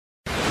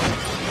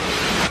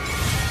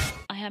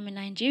am a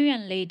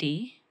Nigerian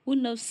lady who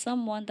knows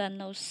someone that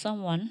knows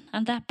someone,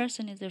 and that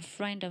person is a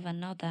friend of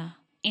another.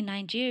 In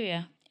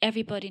Nigeria,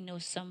 everybody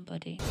knows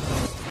somebody.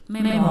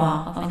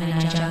 Memoir of a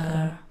Niger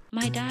girl.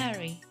 My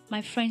diary,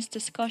 my friend's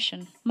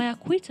discussion, my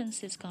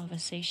acquaintances'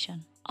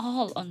 conversation,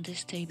 all on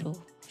this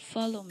table.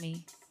 Follow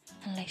me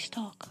and let's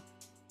talk.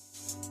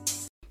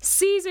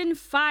 Season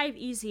 5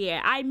 is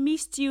here. I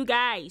missed you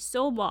guys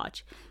so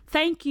much.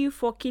 Thank you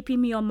for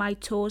keeping me on my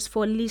toes,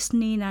 for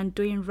listening and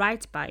doing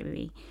right by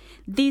me.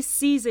 This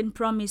season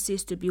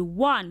promises to be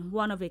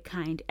one of a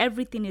kind.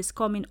 Everything is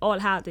coming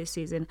all out this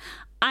season.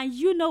 And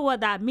you know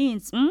what that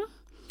means,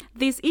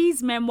 This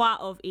is Memoir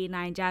of a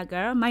Niger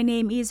Girl. My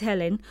name is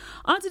Helen.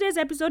 On today's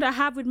episode, I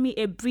have with me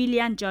a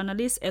brilliant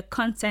journalist, a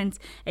content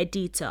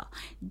editor.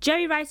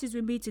 Jerry Rice is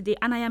with me today,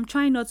 and I am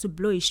trying not to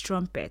blow his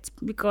trumpet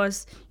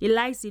because he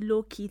likes the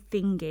low-key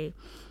thingy.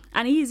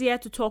 And he's here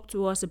to talk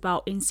to us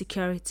about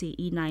insecurity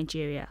in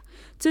Nigeria.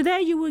 Today,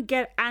 you will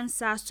get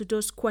answers to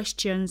those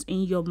questions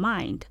in your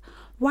mind.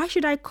 Why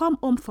should I come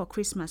home for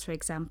Christmas, for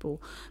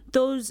example?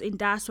 Those in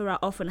diaspora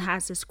often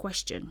ask this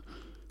question.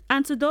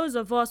 And to those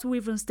of us who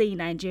even stay in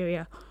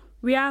Nigeria,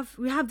 we have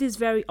this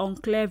very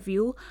unclear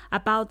view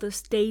about the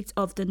state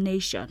of the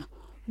nation.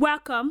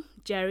 Welcome,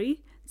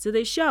 Jerry, to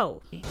the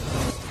show.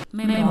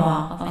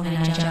 Memoir of a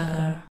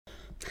Niger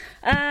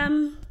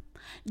girl.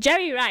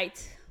 Jerry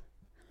Wright.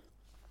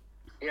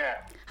 Yeah,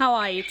 How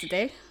are you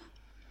today?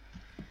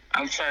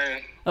 I'm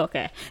fine.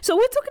 Okay. So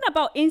we're talking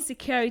about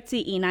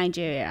insecurity in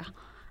Nigeria.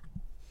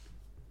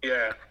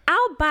 Yeah.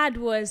 How bad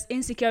was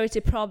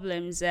insecurity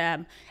problems,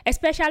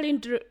 especially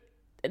in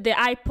the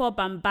IPOB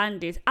and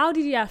bandits? How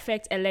did it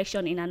affect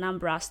election in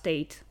Anambra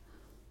State?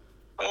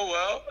 Oh,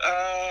 well,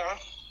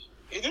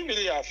 it didn't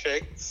really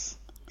affect.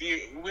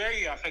 Where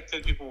it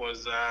affected people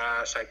was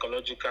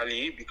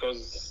psychologically,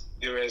 because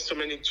there were so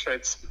many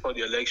threats before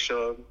the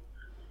election.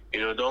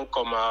 Don't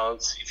come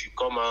out. If you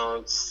come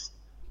out,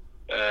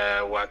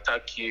 we'll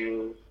attack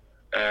you.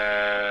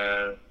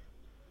 There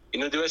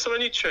were so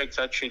many threats,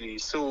 actually.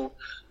 So,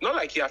 not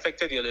like it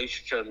affected the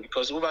election,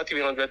 because over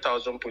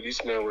 300,000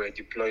 policemen were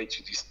deployed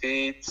to the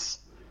states.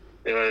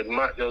 There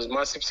was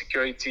massive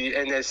security,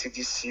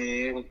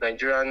 NSCDC,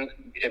 Nigerian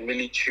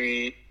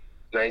military,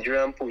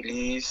 Nigerian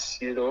police,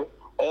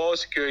 all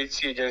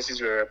security agencies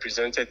were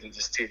represented in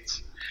the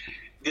states.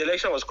 The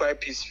election was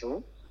quite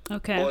peaceful.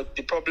 Okay. But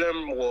the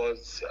problem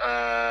was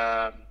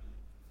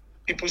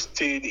people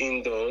stayed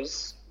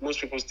indoors. Most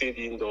people stayed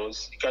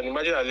indoors. You can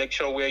imagine an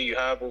election where you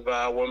have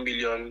over 1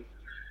 million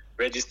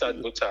registered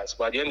voters,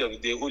 but at the end of the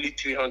day, only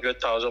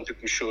 300,000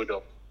 people showed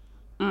up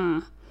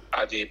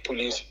at the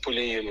polling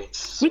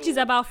units. Which is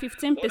So about what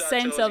 15% that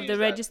tells of you the is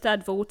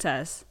registered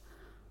voters.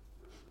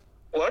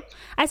 What?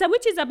 I said,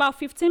 which is about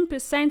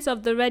 15%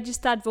 of the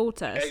registered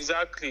voters.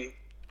 Exactly.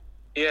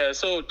 Yeah,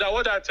 so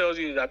what that tells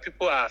you is that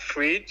people are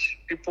afraid.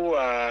 People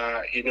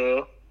are,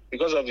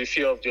 because of the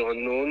fear of the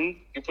unknown,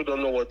 people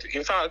don't know what to.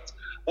 In fact,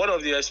 one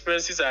of the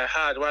experiences I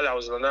had while I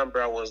was in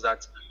Anambra was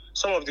that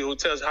some of the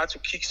hotels had to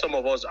kick some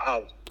of us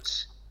out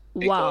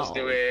because Wow.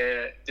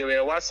 there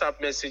were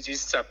WhatsApp messages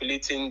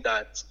circulating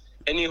that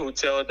any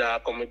hotel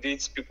that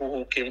accommodates people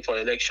who came for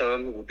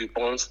election will be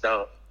burnt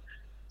down.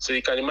 So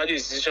you can imagine a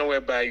situation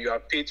whereby you are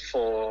paid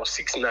for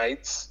 6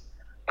 nights,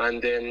 and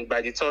then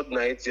by the third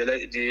night,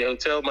 the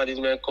hotel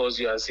management calls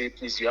you and say,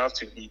 please, you have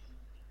to leave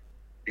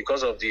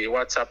because of the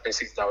WhatsApp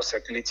message that was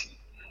circulating.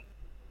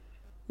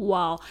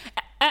 Wow.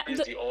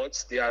 It's the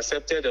odds. They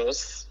accepted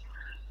us,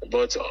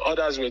 but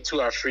others were too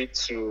afraid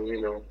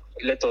to,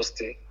 let us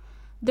stay.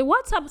 The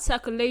WhatsApp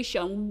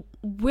circulation,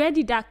 where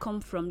did that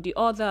come from? The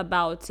other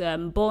about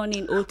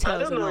burning I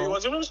hotels don't and know. It all.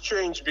 was even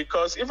strange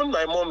because even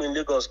my mom in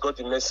Lagos got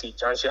the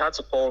message and she had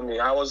to call me.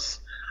 I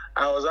was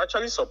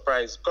actually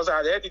surprised because I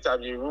had heard it as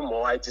a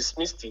rumor. I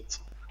dismissed it.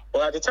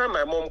 But at the time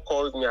my mom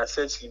called me and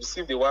said she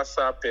received the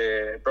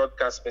WhatsApp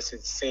broadcast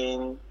message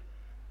saying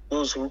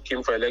those who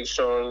came for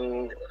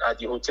election at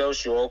the hotel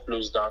should all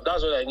close down.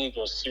 That's what I knew it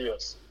was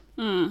serious.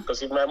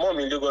 Because if my mom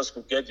in Lagos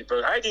could get the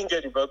broadcast, I didn't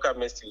get the broadcast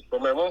message,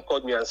 but my mom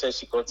called me and said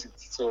she got it.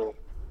 So,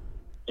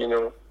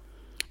 so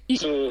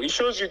it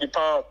shows you the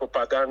power of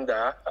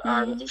propaganda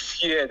and the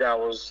fear that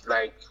was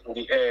like in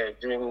the air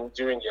during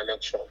the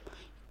election.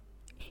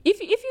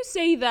 If you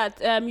say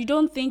that you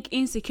don't think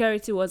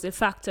insecurity was a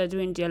factor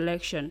during the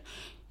election,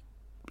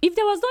 if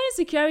there was no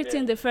insecurity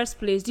in the first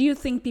place, do you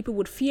think people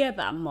would fear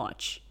that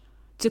much?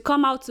 To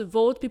come out to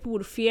vote, people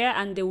would fear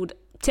and they would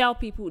tell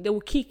people, they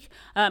would kick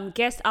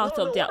guests out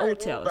of their What I mean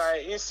hotels.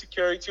 by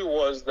insecurity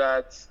was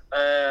that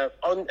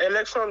on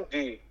election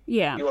day,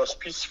 Yeah. it was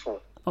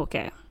peaceful.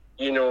 Okay.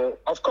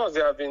 Of course,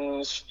 there have been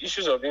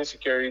issues of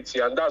insecurity,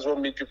 and that's what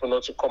made people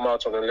not to come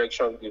out on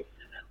election day.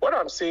 What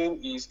I'm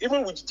saying is,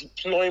 even with the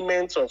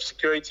deployment of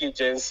security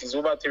agencies,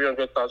 over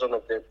 300,000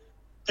 of them,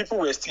 people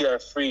were still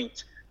afraid,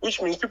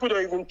 which means people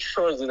don't even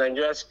trust the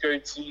Nigerian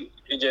security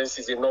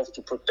agencies enough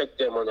to protect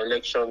them on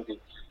election day.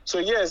 So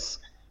yes,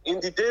 in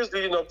the days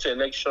leading up to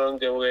election,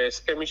 there were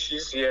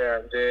skirmishes here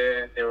and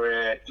there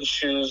were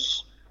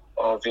issues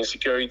of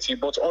insecurity,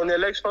 but on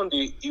election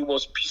day, it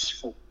was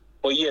peaceful.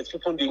 but yet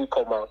people didn't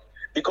come out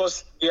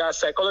because their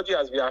psychology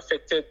has been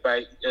affected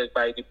by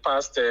the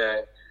past,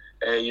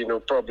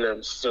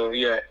 problems. So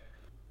yeah.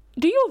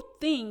 Do you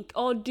think,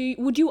 or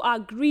would you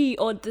agree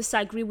or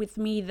disagree with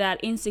me that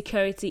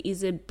insecurity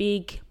is a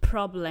big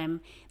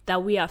problem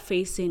that we are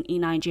facing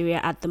in Nigeria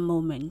at the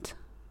moment?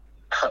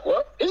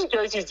 Well,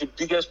 insecurity is the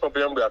biggest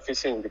problem we are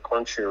facing in the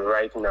country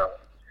right now.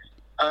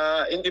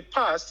 In the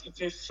past, if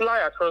you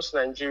fly across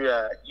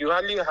Nigeria, you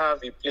hardly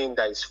have a plane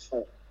that is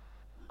full.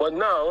 But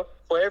now,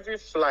 for every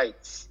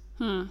flight,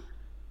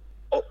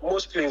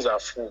 most planes are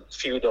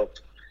filled up.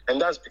 And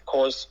that's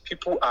because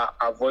people are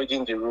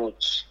avoiding the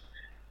roads.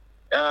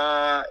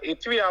 A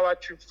 3-hour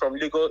trip from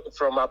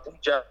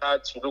Abuja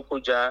to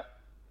Lokoja,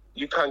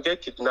 you can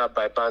get kidnapped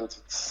by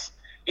bandits.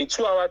 A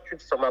 2-hour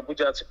trip from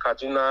Abuja to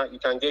Kaduna, you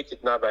can get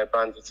kidnapped by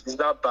bandits. It's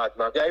that bad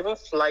now. There are even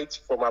flights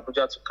from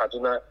Abuja to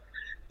Kaduna.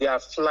 There are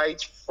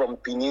flights from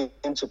Benin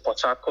to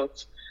Port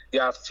Harcourt.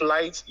 There are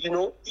flights,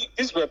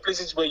 these were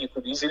places where you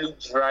could easily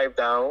drive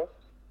down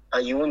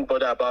and you wouldn't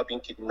bother about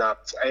being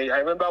kidnapped. I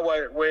remember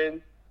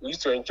when we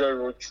used to enjoy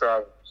road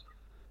travel,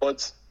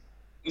 but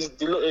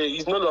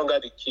it's no longer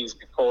the case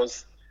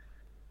because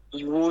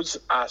the roads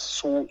are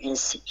so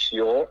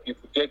insecure. You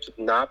could get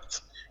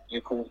kidnapped. You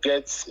could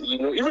get,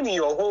 even in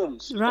your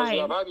homes. Right. Because we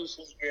have had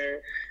issues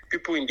where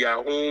people in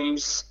their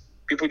homes,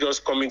 people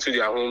just come into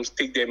their homes,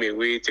 take them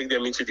away, take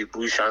them into the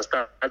bush and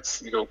start,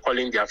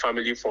 calling their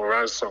family for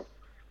ransom.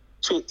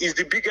 So it's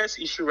the biggest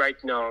issue right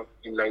now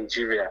in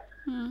Nigeria.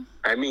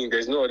 I mean,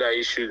 there's no other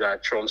issue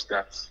that trumps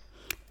that.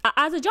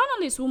 As a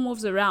journalist who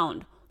moves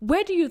around,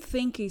 where do you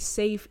think is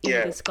safe in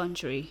this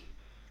country?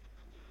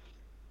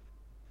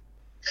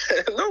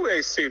 Nowhere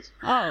is safe.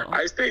 Oh.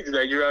 I stay in the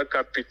Nigerian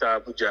capital,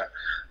 Abuja,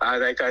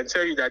 and I can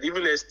tell you that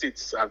even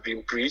estates have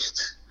been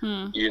breached.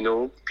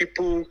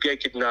 People get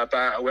kidnapped.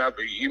 I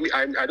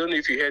don't know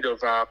if you heard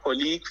of our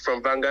colleague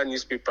from Vanguard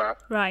newspaper,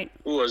 right,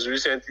 who was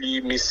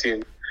recently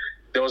missing.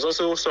 There was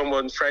also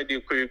someone, Friday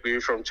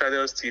Okoye, from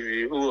Channels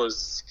TV, who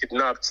was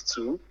kidnapped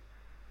too.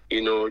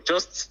 It was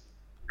just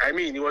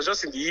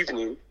in the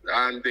evening,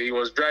 and he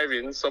was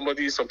driving. Some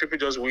people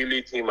just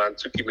waylaid him and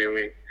took him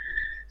away.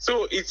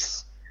 So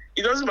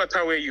it doesn't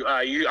matter where you are.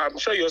 I'm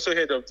sure you also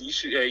heard of the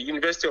issue,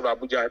 University of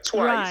Abuja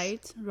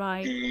twice.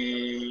 Right.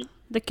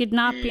 The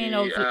kidnapping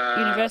of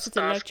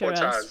university lecturers.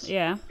 Porters,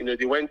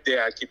 they went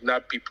there and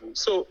kidnapped people.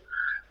 So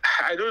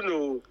I don't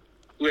know.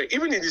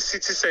 Even in the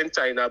city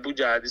center in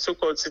Abuja, the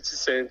so-called city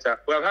center,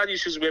 we have had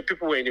issues where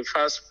people were in the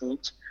fast food,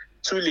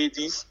 2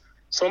 ladies.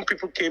 Some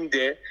people came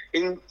there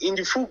in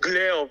the full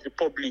glare of the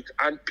public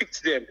and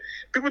picked them.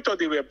 People thought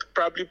they were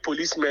probably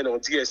policemen or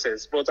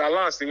DSS, but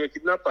alas, they were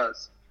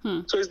kidnappers.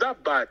 So it's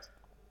that bad.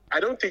 I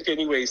don't think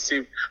anywhere is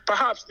safe.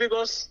 Perhaps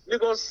Lagos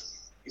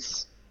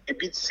is a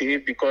bit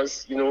safe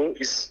because,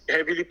 it's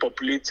heavily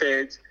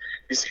populated.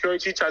 The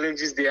security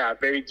challenges there are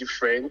very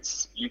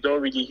different. You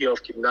don't really hear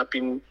of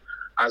kidnapping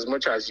as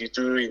much as you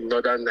do in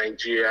northern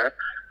Nigeria.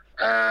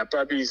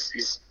 Probably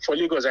is for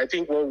Lagos, I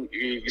think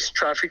is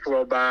traffic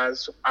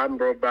robbers, armed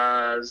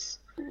robbers,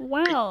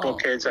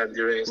 pickpockets and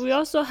the rest. We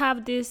also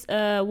have this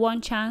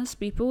one chance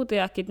people. They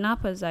are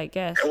kidnappers, I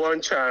guess.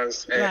 One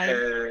chance.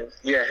 Right.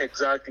 Yeah,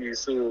 exactly.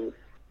 So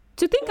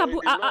to think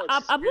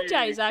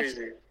Abuja is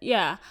actually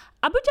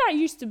Abuja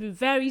used to be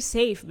very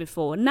safe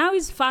before. Now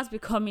it's fast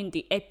becoming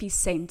the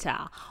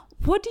epicenter.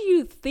 What do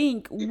you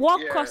think?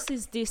 What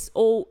causes this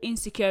whole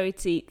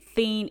insecurity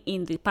thing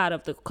in the part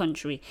of the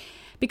country?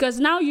 Because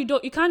now you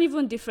can't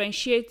even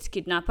differentiate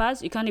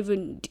kidnappers. You can't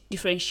even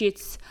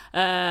differentiate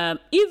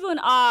even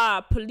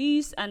our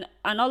police and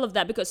all of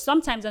that, because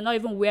sometimes they're not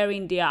even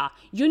wearing their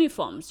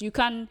uniforms. You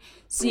can't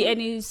see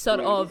any sort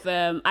of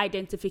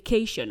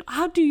identification.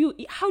 How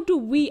do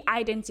we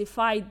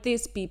identify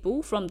these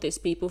people from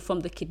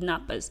the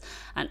kidnappers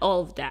and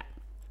all of that?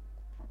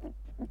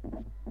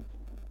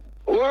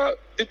 Well,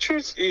 the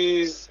truth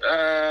is,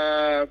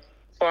 for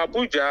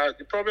Abuja,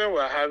 the problem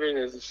we're having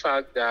is the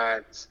fact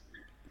that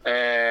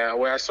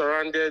we are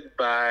surrounded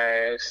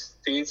by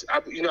states.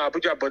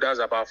 Abuja borders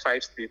about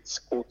 5 states: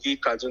 Kogi,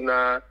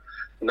 Kaduna,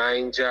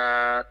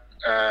 Niger,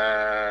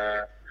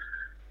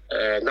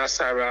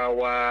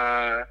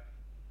 Nasarawa.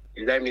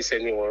 Did I miss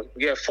anyone?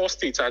 Yeah, 4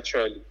 states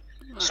actually.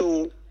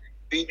 So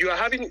you are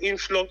having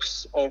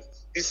influx of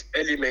these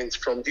elements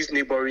from these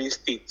neighboring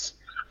states.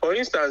 For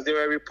instance, there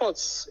were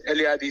reports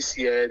earlier this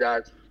year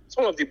that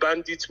some of the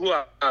bandits who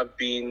have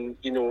been,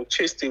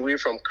 chased away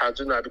from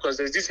Kaduna because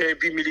there's this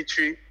heavy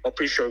military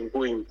operation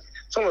going.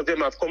 Some of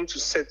them have come to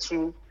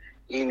settle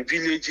in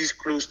villages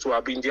close to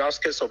in the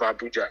outskirts of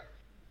Abuja.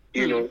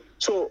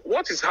 So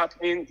what is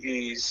happening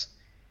is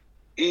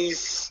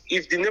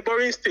if the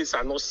neighboring states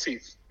are not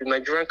safe, the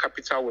Nigerian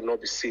capital will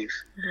not be safe.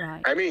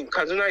 Right. I mean,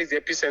 Kaduna is the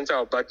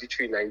epicenter of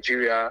banditry in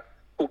Nigeria.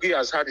 Kogi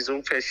has had its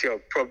own fair share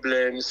of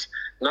problems.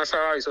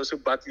 Nasarawa is also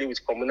battling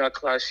with communal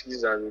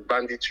clashes and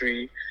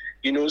banditry.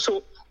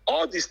 So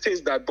all the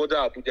states that border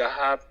Abuja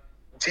have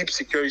deep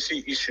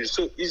security issues.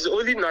 So it's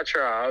only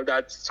natural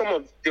that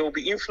there will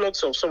be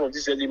influx of some of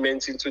these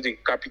elements into the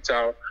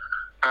capital.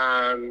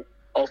 And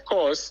of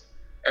course,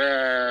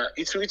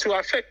 it will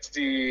affect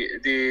the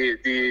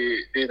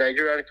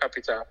Nigerian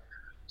capital.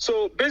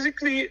 So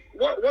basically,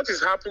 what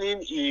is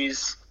happening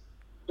is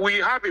we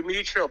have a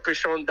military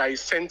operation that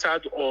is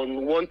centered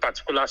on one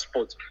particular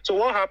spot. So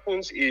what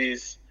happens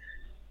is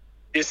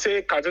they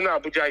say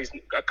Kaduna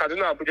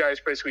Abuja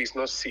Expressway is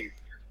not safe.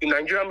 The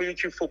Nigerian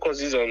military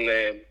focuses on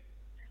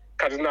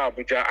Kaduna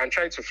Abuja and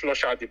try to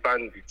flush out the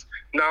bandits.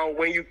 Now,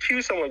 when you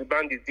kill some of the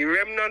bandits, the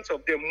remnants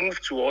of them move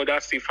to other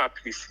safer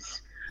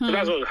places. So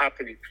that's what's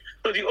happening.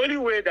 So the only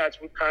way that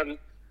we can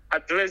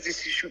address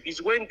this issue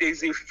is when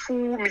there's a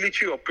full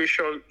military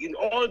operation in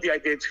all the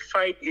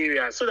identified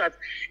areas, so that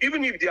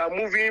even if they are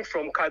moving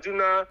from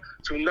Kaduna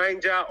to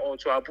Niger or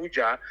to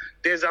Abuja,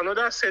 there's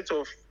another set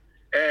of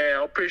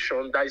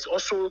operation that is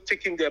also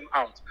taking them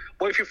out.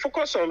 But if you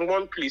focus on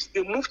one place,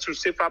 they move to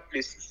safer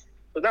places.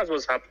 So that's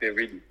what's happening,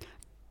 really.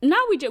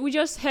 Now we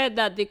just heard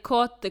that the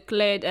court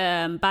declared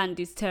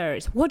bandits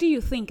terrorists. What do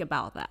you think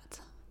about that?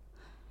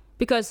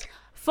 Because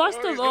first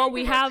of all,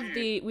 we have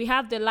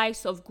the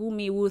likes of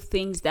Gumi who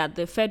thinks that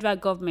the federal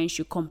government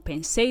should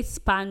compensate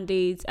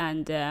bandits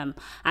and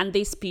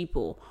these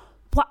people.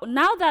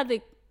 Now that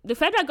the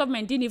federal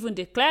government didn't even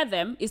declare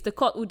them, it's the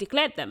court who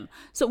declared them.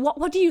 So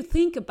what do you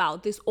think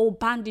about this old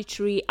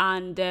banditry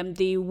and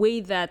the way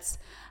that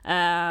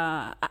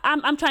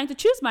I'm trying to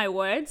choose my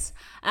words,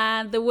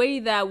 and the way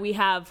that we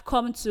have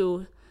come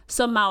to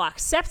somehow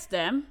accept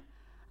them,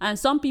 and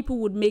some people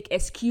would make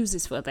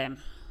excuses for them?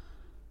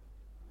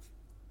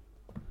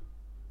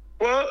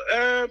 Well,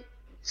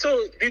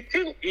 so the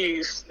thing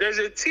is, there's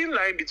a thin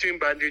line between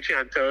banditry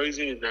and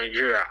terrorism in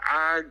Nigeria,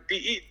 and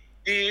the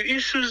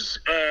issues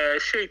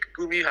Sheikh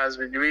Gumi has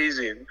been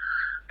raising,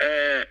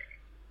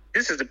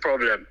 this is the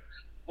problem.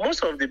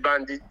 Most of the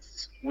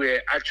bandits were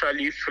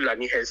actually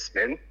Fulani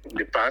herdsmen in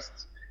the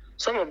past.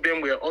 Some of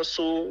them were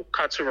also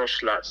cattle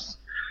rustlers.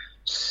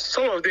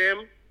 Some of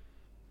them,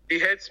 the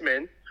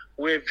herdsmen,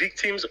 were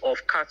victims of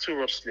cattle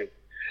rustling.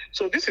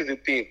 So this is the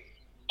thing.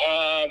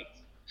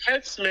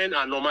 Herdsmen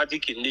are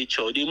nomadic in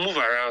nature. They move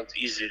around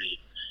easily.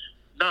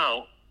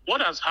 Now,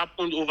 what has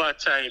happened over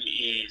time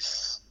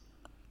is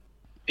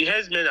the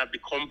herdsmen have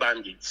become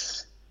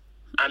bandits.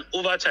 And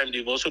over time,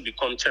 they've also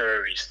become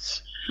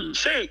terrorists.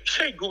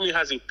 Sheikh Gumi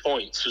has a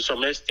point to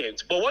some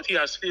extent. But what he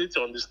has failed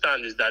to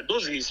understand is that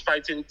those he's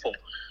fighting for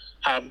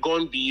have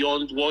gone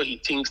beyond what he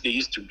thinks they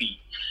used to be.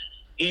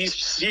 He's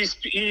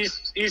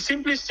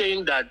simply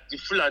saying that the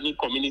Fulani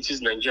communities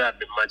in Nigeria have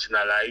been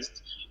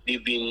marginalized.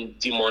 They've been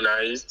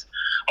demonized.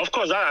 Of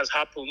course, that has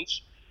happened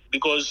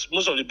because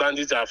most of the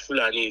bandits are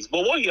Fulanis.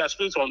 But what he has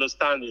failed to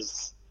understand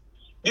is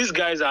these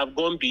guys have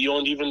gone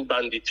beyond even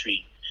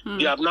banditry.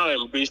 They have now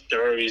embraced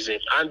terrorism.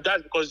 And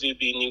that's because they've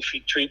been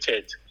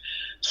infiltrated.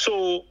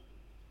 So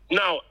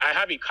now I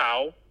have a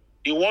cow,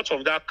 the worth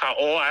of that cow,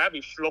 or I have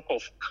a flock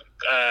of,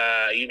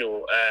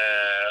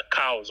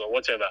 cows or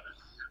whatever.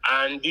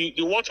 And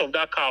the worth of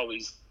that cow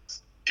is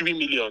 3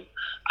 million.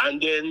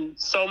 And then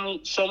some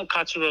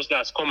cattle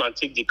rustlers come and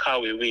take the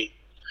cow away.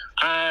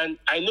 And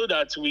I know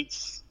that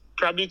with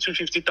probably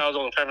 250,000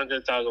 or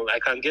 500,000, I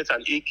can get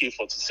an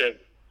AK-47.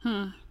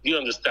 Do you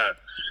understand?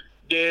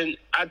 Then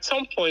at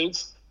some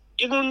point,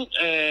 even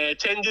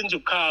tending to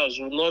cows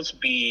will not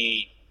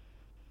be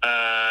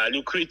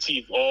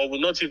lucrative, or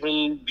will not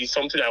even be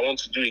something I want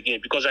to do again,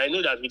 because I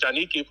know that with an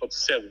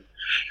AK-47,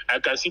 I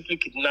can simply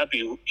kidnap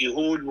a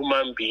whole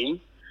human being,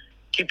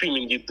 keep him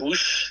in the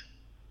bush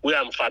where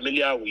I'm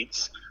familiar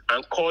with,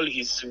 and call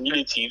his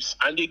relatives,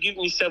 and they give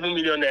me 7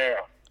 million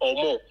naira or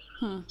more.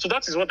 So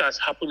that is what has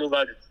happened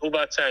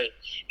over time.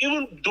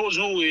 Even those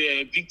who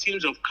were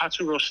victims of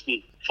cattle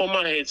rustling,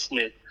 former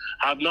herdsmen,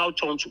 have now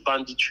turned to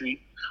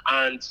banditry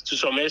and, to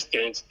some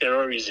extent,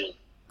 terrorism.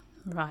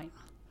 Right.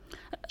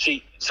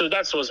 See, so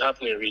that's what's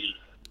happening, really.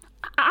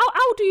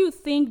 How do you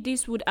think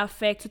this would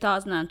affect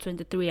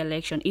 2023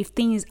 election if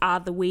things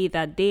are the way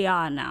that they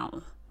are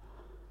now?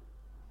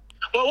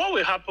 Well, what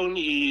will happen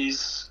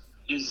is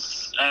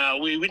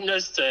we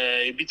witnessed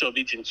a bit of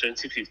it in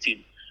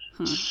 2015.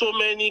 So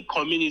many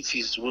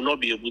communities will not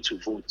be able to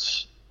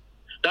vote.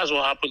 That's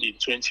what happened in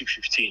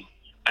 2015.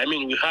 I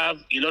mean, we have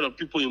a lot of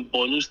people in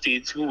Borno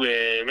State who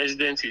were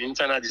residents in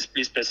internal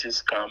displaced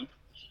persons camp.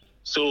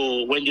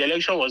 So when the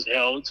election was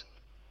held,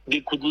 they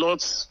could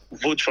not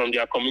vote from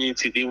their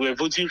community. They were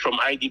voting from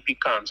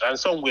IDP camps, and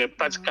some were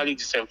practically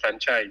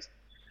disenfranchised.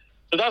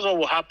 So that's what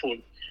will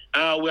happen.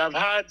 We have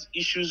had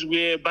issues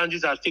where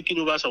bandits have taken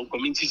over some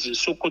communities in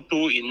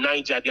Sokoto, in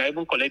Niger. They are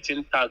even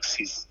collecting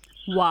taxes.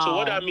 Wow. So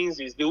what that means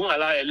is they won't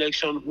allow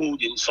election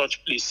hold in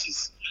such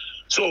places.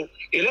 So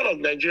a lot of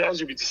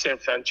Nigerians will be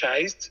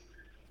disenfranchised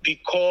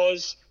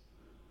because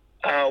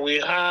we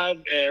have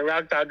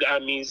ragtag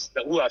armies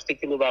who have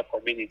taken over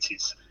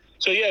communities.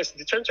 So yes,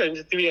 the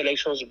 2023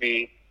 elections will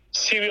be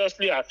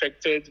seriously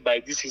affected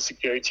by this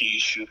insecurity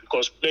issue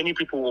because many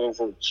people won't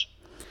vote.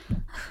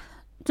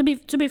 To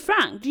be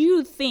frank, do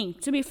you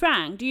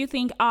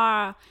think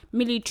our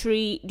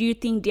military, do you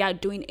think they are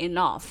doing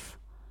enough?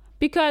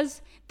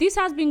 Because this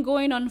has been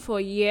going on for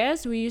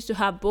years. We used to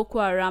have Boko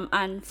Haram,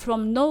 and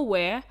from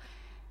nowhere,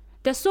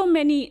 there's so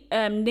many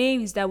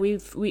names that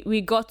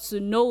we got to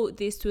know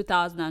this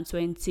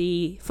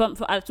 2020 from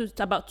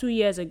about 2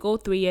 years ago,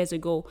 3 years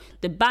ago.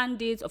 The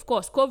bandits, of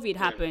course, COVID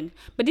happened,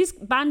 but this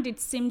bandit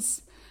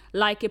seems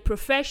like a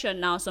profession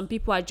now. Some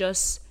people are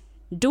just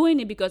doing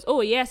it because,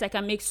 oh yes, I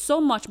can make so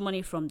much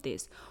money from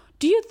this.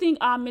 Do you think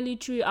our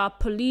military, our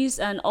police,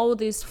 and all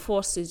these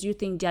forces, you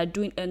think they are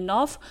doing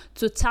enough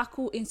to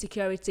tackle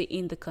insecurity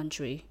in the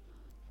country?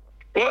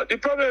 Well, the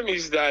problem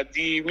is that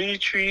the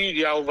military,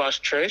 they are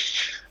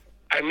overstretched.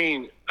 I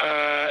mean,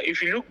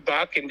 if you look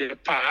back in the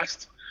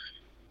past,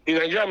 the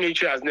Nigerian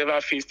military has never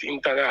faced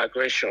internal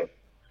aggression.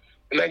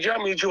 The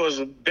Nigerian military was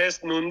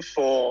best known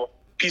for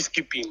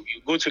peacekeeping.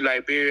 You go to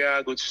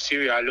Liberia, go to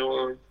Sierra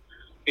Leone,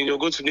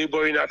 go to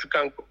neighboring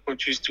African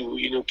countries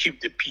to,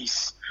 keep the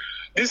peace.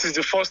 This is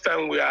the first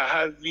time we are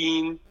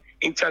having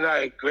internal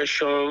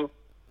aggression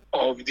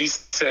of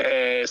this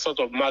sort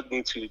of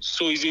magnitude.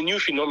 So it's a new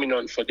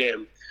phenomenon for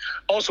them.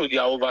 Also, they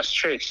are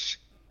overstretched.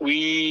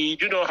 We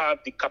do not have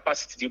the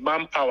capacity, the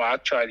manpower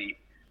actually,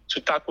 to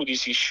tackle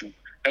this issue.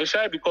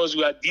 Especially because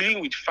we are dealing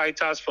with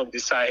fighters from the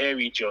Sahel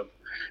region.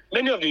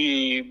 Many of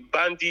the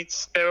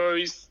bandits,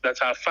 terrorists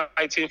that are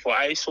fighting for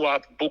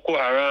ISWAP, Boko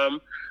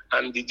Haram,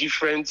 and the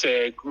different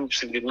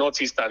groups in the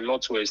northeast and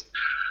northwest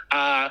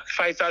are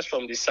fighters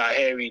from the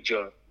Sahel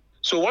region.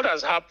 So what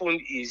has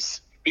happened is,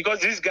 because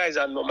these guys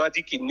are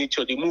nomadic in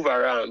nature, they move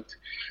around,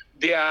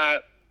 they are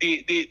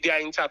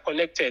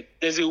interconnected.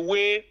 There's a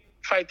way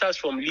fighters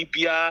from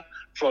Libya,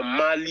 from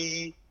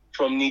Mali,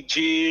 from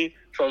Niger,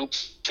 from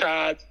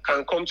Chad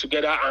can come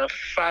together and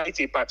fight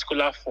a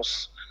particular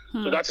force.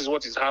 So that is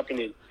what is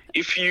happening.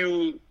 If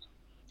you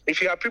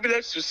are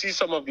privileged to see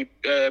some of the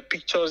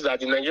pictures that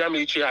the Nigerian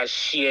military has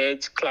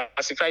shared,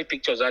 classified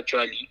pictures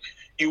actually,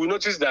 you will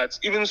notice that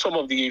even some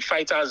of the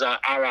fighters are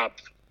Arab.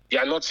 They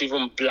are not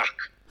even black.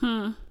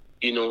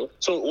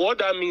 So what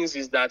that means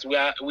is that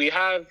we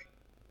have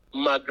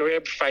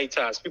Maghreb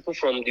fighters, people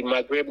from the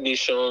Maghreb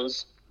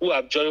nations who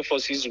have joined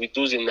forces with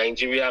those in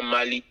Nigeria,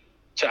 Mali,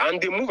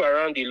 and they move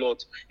around a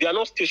lot. They are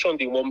not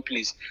stationed in one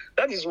place.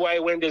 That is why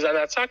when there's an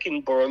attack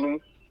in Borno,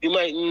 the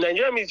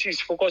Nigerian military is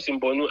focused in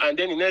Borno, and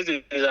then the next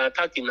day there's an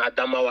attack in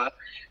Adamawa,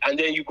 and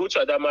then you go to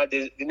Adamawa,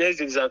 the next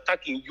day there's an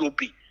attack in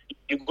Yobe.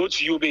 You go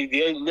to Yobe,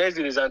 the next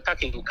day there's an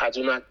attack in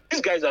Kaduna.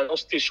 These guys are not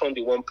stationed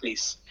in one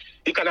place.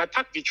 They can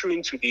attack the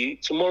train today,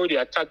 tomorrow they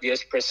attack the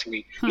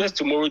expressway, next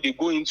tomorrow they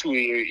go into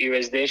a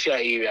residential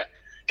area.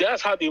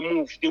 That's how they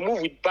move. They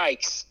move with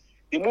bikes.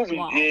 They move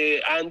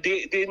and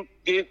they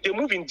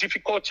move in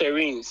difficult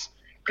terrains,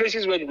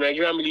 places where the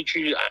Nigerian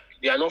military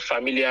they are not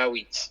familiar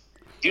with.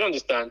 Do you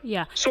understand?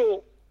 Yeah.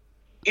 So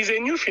it's a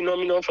new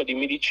phenomenon for the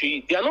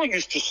military. They are not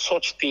used to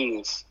such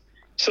things.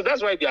 So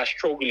that's why they are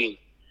struggling.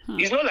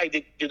 It's not like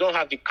they don't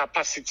have the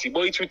capacity,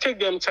 but it will take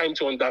them time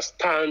to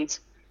understand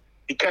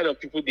the kind of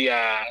people they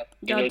are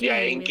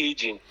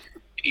engaging.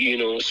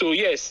 So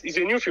yes, it's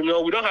a new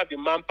phenomenon. We don't have the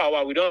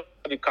manpower. We don't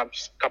have the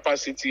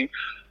capacity.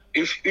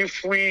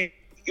 If we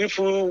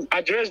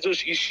address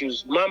those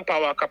issues,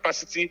 manpower,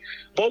 capacity,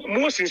 but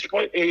most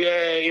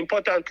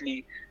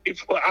importantly,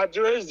 if we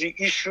address the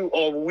issue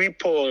of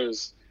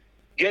weapons,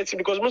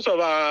 because most of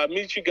our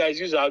military guys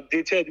use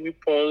outdated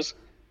weapons,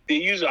 they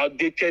use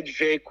outdated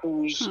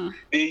vehicles.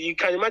 You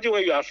can imagine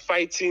when you are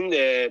fighting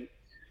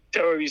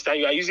terrorists and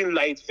you are using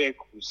light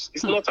vehicles.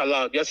 It's not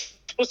allowed. You're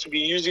supposed to be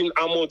using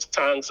armored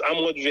tanks,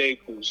 armored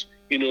vehicles.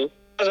 That's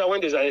why when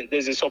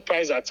there's a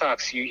surprise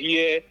attacks, you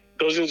hear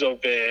dozens of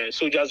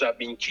soldiers have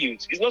been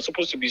killed. It's not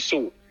supposed to be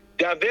so.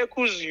 There are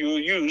vehicles you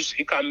use,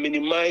 it can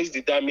minimize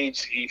the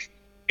damage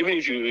even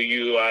if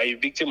you are a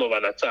victim of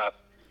an attack.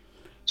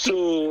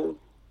 So,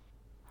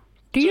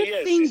 do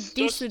you think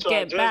this would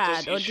get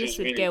bad or this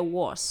would get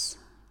worse?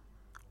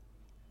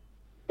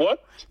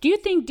 What? Do you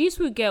think this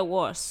will get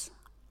worse?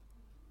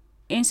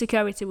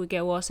 Insecurity will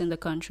get worse in the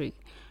country?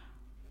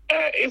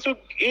 It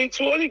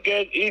will only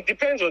it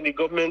depends on the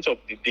government of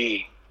the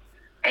day.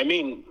 I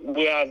mean,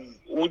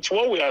 with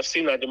what we have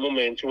seen at the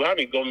moment, we have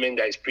a government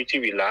that is pretty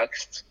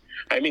relaxed.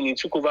 I mean, it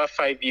took over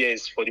 5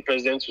 years for the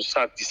president to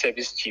sack the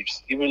service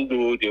chiefs, even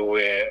though they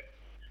were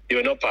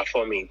not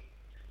performing.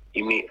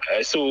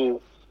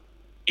 So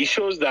it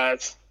shows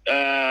that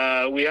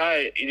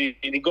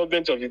the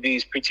government of the day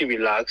is pretty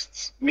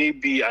relaxed.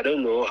 Maybe I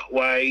don't know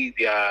why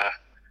they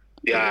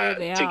are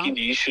taking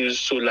the issues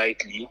so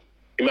lightly.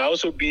 It might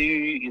also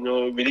be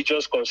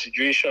religious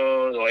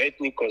considerations or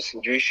ethnic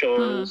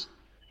considerations.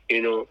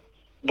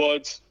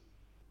 But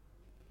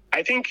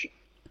I think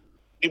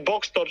the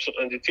buck stops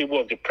on the table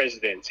of the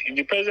president. If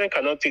the president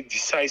cannot take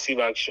decisive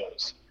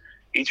actions,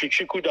 it will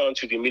trickle down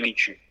to the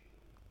military.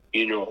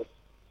 In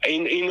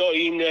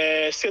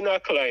Sena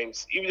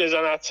crimes, if there's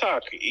an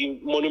attack, a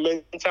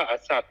monumental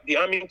attack, the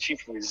army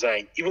chief will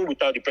resign, even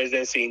without the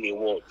president saying a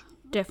word.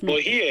 Definitely.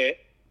 But here,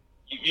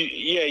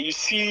 you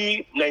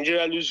see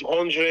Nigeria lose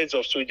hundreds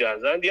of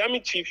soldiers, and the army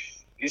chief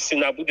is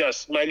in Abuja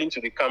smiling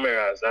to the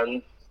cameras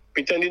and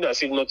pretending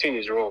as if nothing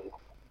is wrong.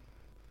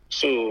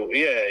 So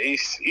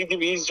it's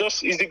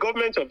the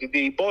government of the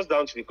day. It boils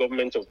down to the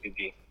government of the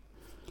day.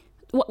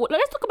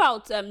 let's talk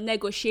about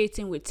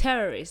negotiating with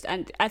terrorists.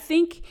 And I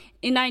think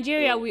in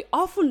Nigeria, we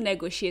often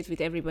negotiate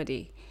with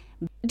everybody.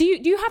 Do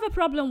you have a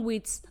problem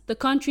with the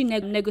country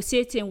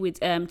negotiating with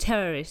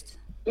terrorists?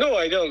 No,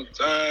 I don't.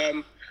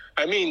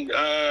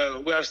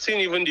 We have seen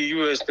even the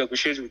U.S.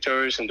 negotiate with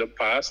terrorists in the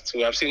past.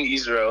 We have seen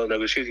Israel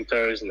negotiate with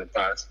terrorists in the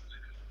past.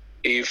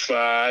 If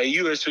a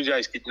U.S. soldier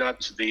is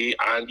kidnapped today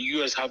and the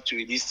U.S. have to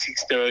release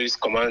 6 terrorist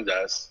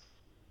commanders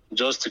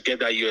just to get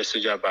that U.S.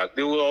 soldier back,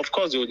 they will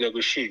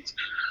negotiate.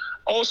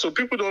 Also,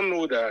 people don't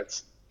know that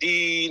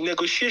the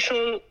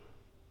negotiation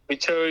with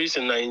terrorists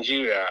in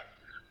Nigeria,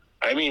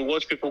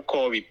 what people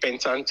call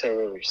repentant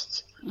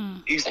terrorists,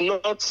 is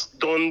not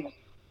done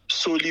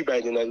solely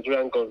by the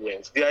Nigerian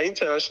government. There are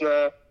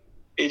international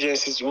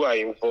agencies who are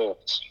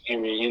involved,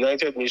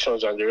 United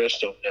Nations and the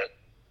rest of them.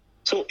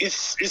 So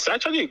it's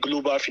actually a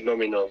global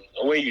phenomenon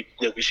when you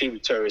negotiate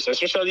with terrorists,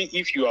 especially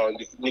if you are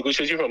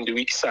negotiating from the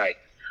weak side.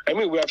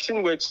 We have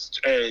seen where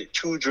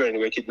children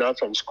were kidnapped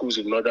from schools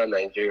in northern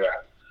Nigeria.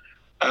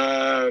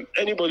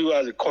 Anybody who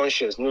has a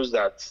conscience knows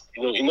that,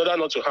 in order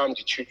not to harm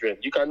the children,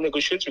 you can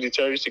negotiate with the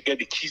terrorists to get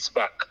the kids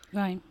back.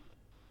 Right.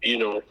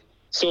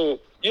 So,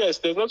 yes,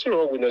 there's nothing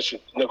wrong with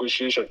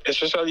negotiation,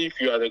 especially if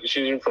you are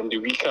negotiating from the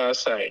weaker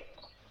side.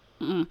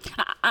 But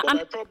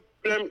my problem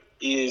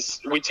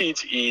with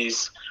it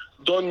is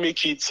don't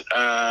make it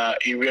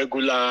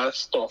irregular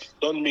stuff.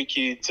 Don't make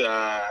it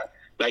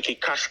like a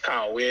cash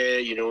cow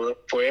where,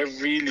 for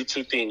every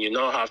little thing, you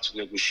now have to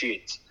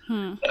negotiate.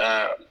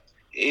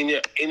 In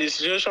a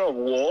situation of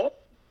war,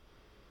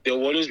 there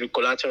will always be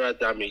collateral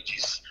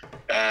damages.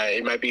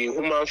 It might be in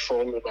human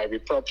form, it might be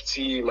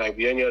property, it might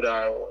be any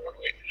other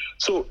way.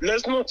 So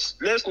let's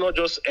not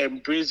just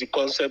embrace the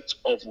concept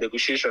of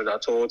negotiation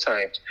at all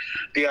times.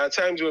 There are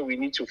times where we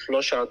need to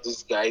flush out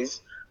these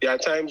guys. There are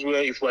times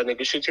where if we're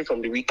negotiating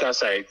from the weaker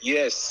side,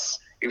 yes,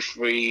 if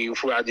we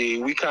are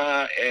the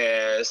weaker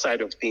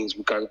side of things,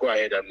 we can go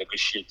ahead and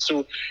negotiate.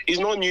 So it's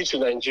not new to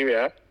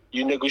Nigeria.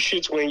 You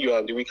negotiate when you are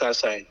on the weaker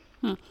side.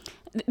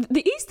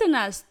 The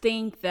Easterners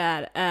think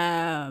that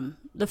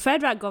the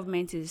federal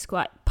government is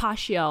quite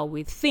partial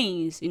with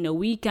things.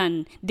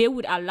 They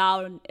would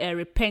allow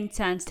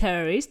repentant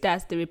terrorists,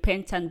 that's the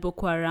repentant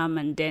Boko Haram,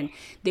 and then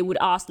they would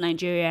ask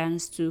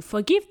Nigerians to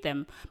forgive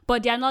them.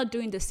 But they are not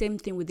doing the same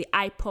thing with the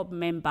IPOB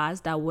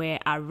members that were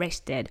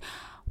arrested.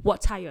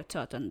 What are your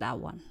thoughts on that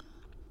one?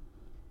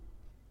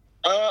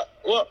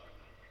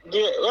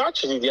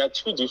 Actually, there are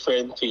two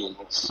different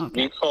things.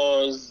 Okay.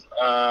 Because...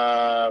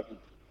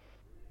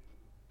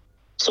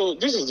 So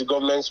this is the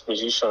government's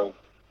position.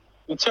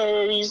 The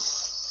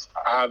terrorists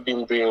have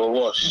been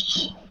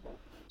brainwashed.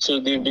 So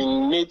they've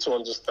been made to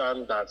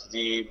understand that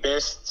the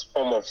best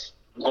form of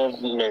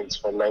government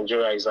for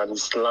Nigeria is an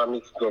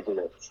Islamic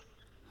government.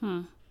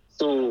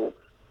 So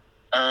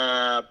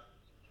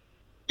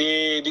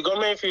the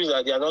government feels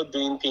that they are not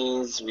doing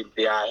things with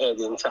their head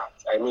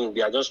intact.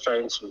 They are just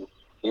trying to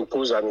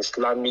impose an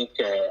Islamic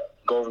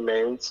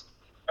government,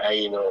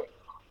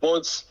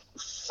 But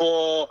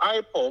for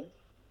IPOB,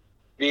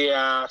 they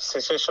are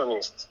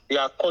secessionists. They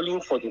are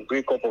calling for the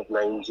breakup of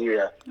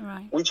Nigeria,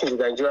 right, which in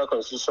the Nigerian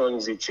constitution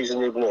is a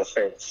treasonable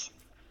offense.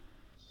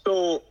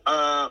 So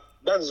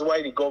that is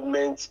why the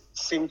government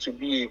seems to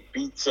be a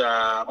bit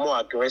more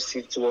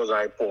aggressive towards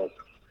IPOB,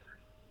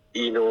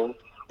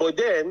 But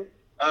then,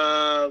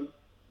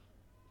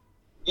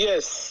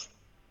 yes,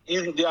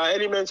 there are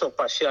elements of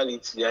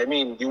partiality.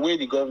 The way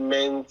the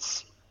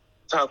government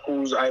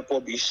tackles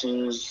IPOB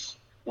issues,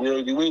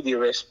 the way they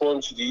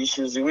respond to the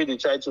issues, the way they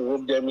try to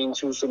rope them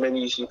into so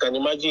many issues. You can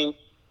imagine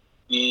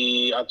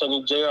the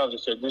Attorney General of the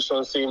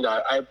Federation saying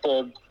that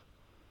IPOB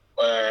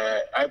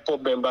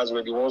members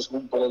were the ones who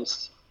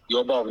burnt the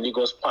Oba of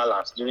Lagos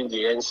Palace during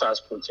the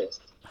NSAS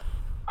protest.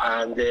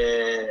 And,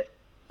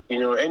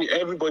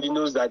 everybody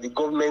knows that the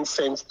government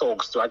sent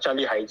thugs to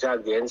actually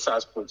hijack the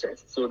NSAS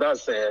protest. So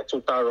that's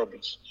total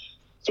rubbish.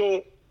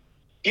 So,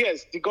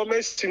 yes, the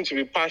government seems to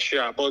be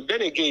partial, but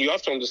then again, you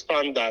have to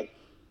understand that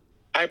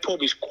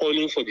IPOB is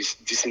calling for this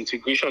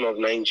disintegration of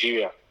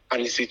Nigeria,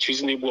 and it's a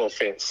treasonable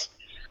offense.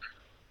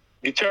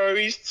 The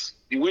terrorists,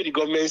 the way the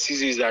government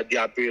sees is that they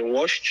are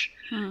brainwashed.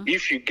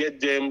 If you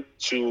get them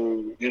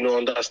to,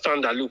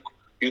 understand that, look,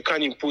 you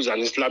can't impose an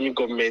Islamic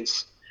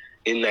government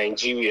in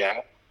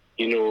Nigeria,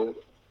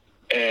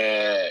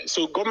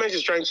 so government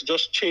is trying to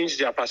just change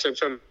their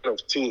perception of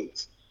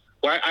things.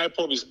 Why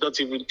IPOB is not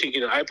even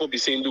thinking, IPOB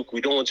is saying, look, we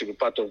don't want to be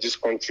part of this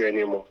country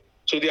anymore.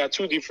 So there are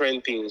two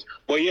different things.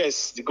 But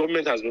yes, the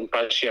government has been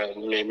partial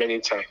many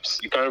times.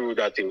 You can't rule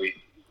that away.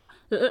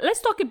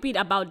 Let's talk a bit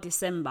about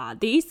December.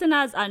 The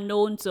Easterners are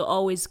known to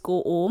always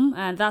go home,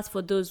 and that's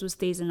for those who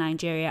stays in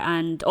Nigeria,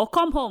 or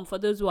come home for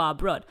those who are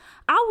abroad.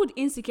 How would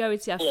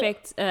insecurity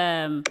affect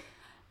them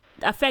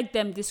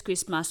this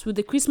Christmas? Would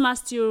the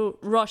Christmas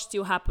rush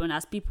still happen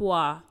as people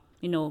are,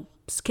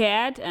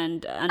 scared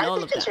and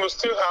all of that? I think it will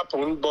still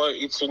happen, but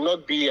it will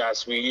not be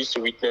as we used to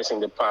witness in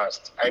the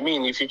past.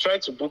 If you try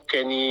to book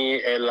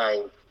any airline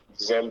in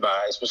December,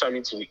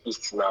 especially to the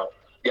east now,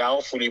 they are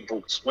all fully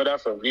booked, whether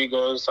from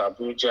Lagos,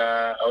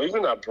 Abuja, or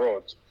even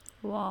abroad.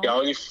 Wow.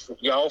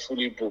 They are all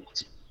fully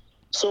booked.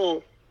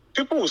 So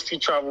people will still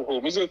travel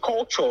home. It's a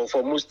culture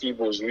for most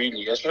Igbos,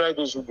 really, especially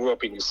those who grew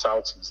up in the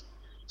Southeast.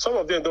 Some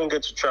of them don't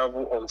get to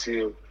travel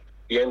until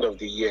the end of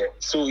the year.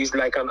 So it's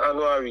like an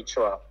annual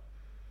ritual.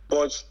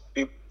 But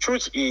the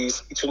truth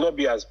is, it will not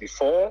be as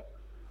before.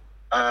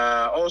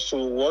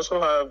 Also, we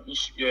also have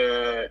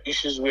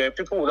issues where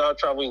people will now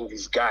travel in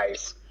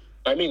disguise.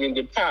 I mean, in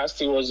the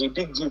past, it was a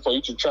big deal for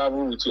you to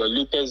travel with your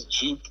latest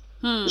Jeep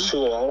to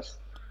show off.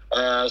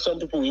 Some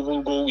people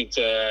even go with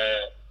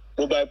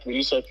mobile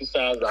police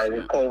officers and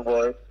a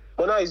convoy.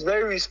 But now it's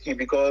very risky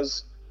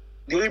because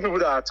the only people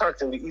that are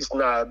attacked in the East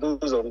now are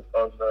those on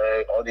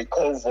the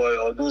convoy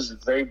or those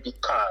with very big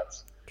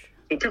cars.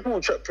 So people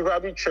will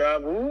probably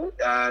travel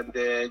and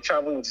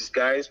travel in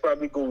disguise,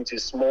 probably go with a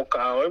small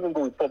car or even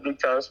go with public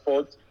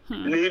transport,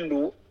 lay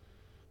low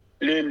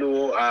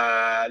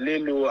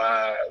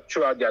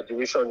throughout their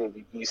duration in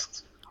the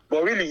East.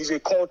 But really, it's a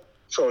culture,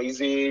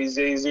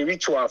 it's a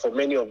ritual for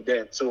many of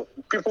them. So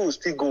people will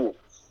still go,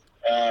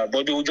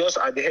 but they will just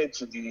adhere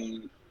to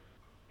the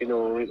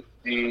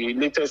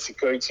latest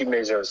security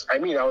measures. I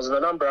mean, I was in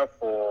Anambra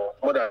for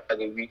more than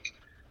a week,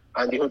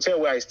 and the hotel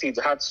where I stayed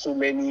had so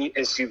many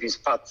SUVs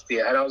parked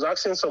there. And I was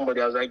asking somebody,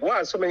 I was like,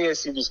 why are so many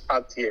SUVs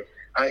parked here?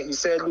 And he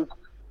said, look,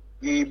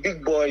 the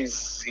big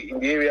boys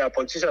in the area,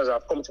 politicians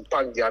have come to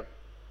park their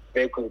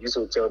vehicle in this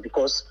hotel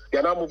because they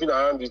are now moving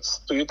around with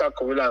Toyota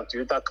Corolla and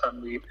Toyota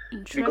Camry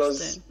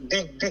because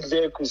big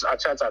vehicles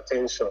attract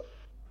attention.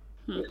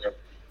 Yeah.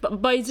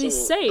 But is it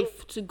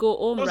safe to go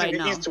home right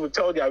now? To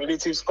tell their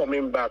relatives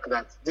coming back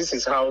that this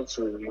is how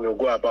to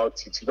go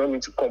about it. You don't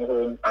need to come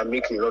home and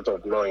make a lot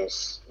of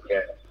noise. Yeah.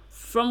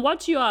 From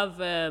what you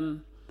have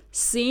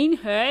seen,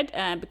 heard,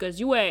 because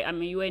you were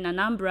in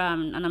Anambra,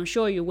 and I'm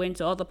sure you went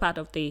to other part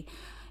of the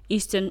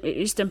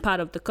eastern part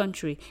of the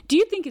country. Do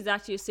you think it's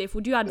actually safe?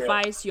 Would you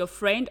advise your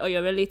friend or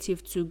your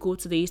relative to go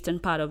to the eastern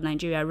part of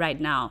Nigeria right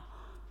now?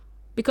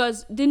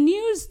 Because the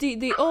news,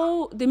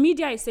 the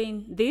media is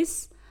saying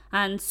this,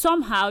 and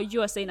somehow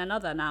you are saying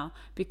another now.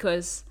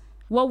 Because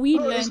what we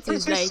learned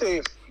is like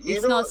safe.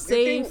 It's not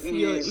safe.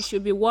 You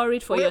should be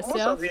worried for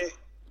yourself. There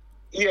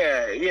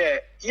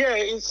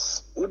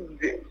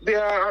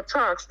are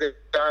attacks. There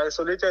are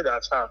isolated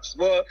attacks.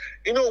 But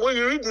when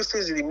you read these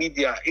things in the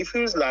media, it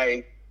feels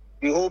like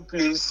the whole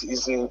place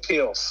is in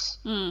chaos.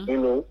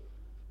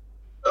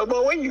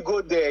 But when you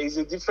go there, it's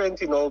a different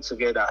thing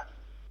altogether.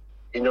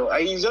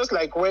 It's just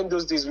like when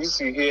those days we used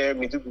to hear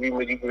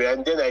Maiduguri,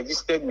 and then I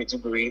visited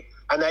Maiduguri,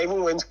 and I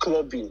even went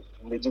clubbing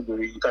in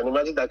Maiduguri. You can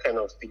imagine that kind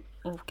of thing.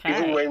 Okay.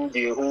 Even when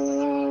the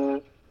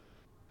whole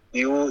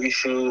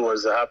issue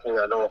was happening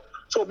and all.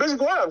 So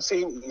basically what I'm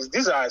saying is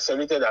these are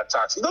isolated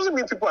attacks. It doesn't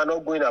mean people are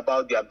not going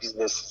about their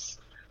businesses.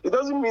 It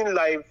doesn't mean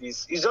life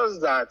is, it's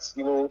just that,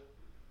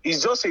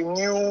 it's just a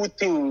new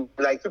thing.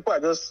 Like people are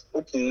just,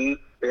 okay,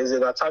 there's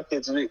an attack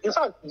here today. In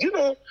fact,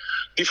 the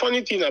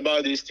funny thing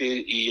about this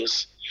thing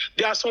is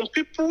there are some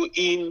people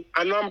in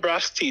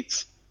Anambra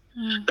State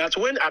that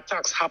when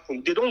attacks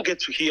happen, they don't get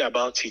to hear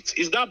about it.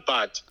 Is that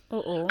bad?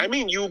 Uh-oh. I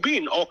mean, you'll be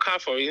in Oka,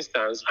 for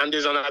instance, and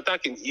there's an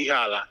attack in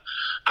Ihala,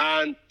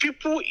 and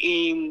people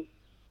in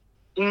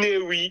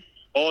Newi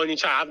or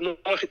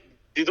Onitsha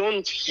they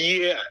don't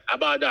hear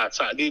about that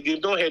attack.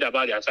 They've not heard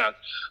about the attack.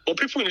 But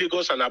people in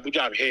Lagos and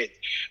Abuja have heard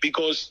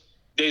because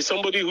there's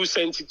somebody who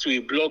sent it to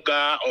a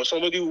blogger or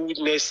somebody who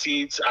witnessed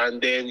it,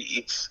 and then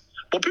it's...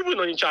 But people in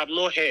Onitsha have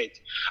not heard.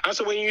 And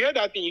so when you hear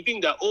that thing, you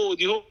think that,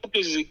 the whole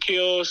place is a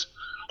chaos.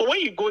 But when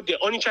you go there,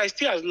 Onitsha is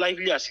still as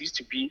lively as it used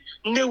to be.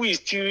 Newi is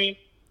still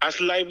as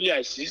lively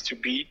as it used to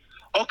be.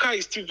 Oka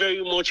is still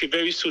very much a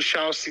very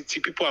social city.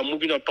 People are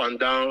moving up and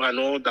down and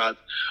all that.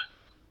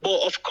 But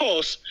of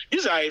course,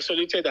 these are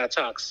isolated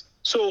attacks.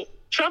 So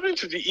traveling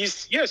to the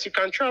east, yes, you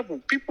can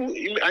travel.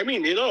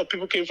 A lot of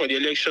people came for the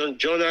election,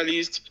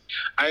 journalists,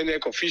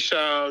 INEC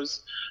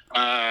officials,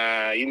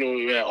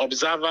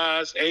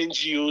 observers,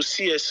 NGOs,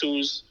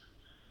 CSOs,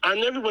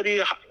 and everybody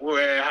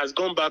has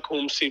gone back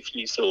home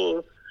safely.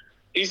 So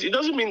it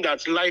doesn't mean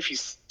that life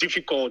is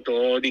difficult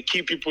or they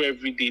kill people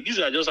every day. These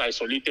are just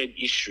isolated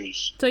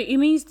issues. So it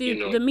means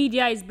the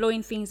media is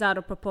blowing things out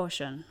of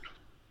proportion.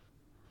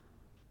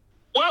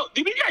 Well,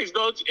 the media is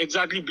not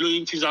exactly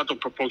blowing things out of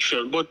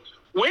proportion, but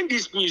when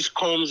this news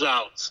comes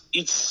out,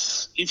 it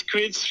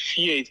creates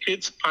fear, it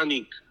creates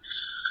panic.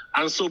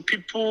 And so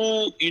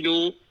people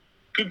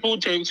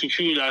tend to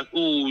feel like,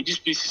 this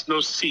place is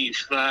not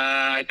safe.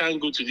 I can't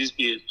go to this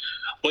place.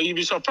 But you'll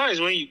be surprised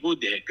when you go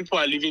there. People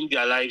are living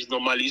their lives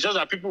normally. It's just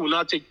that people will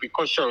not take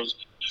precautions.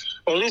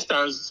 For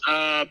instance,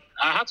 I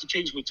had to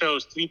change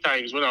hotels 3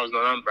 times when I was in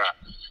Anambra.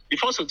 The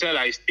first hotel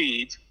I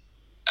stayed,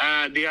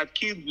 they had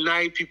killed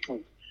 9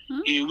 people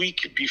a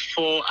week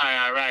before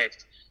I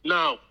arrived.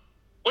 Now,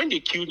 when they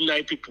killed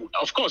 9 people,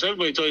 of course,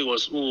 everybody thought it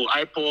was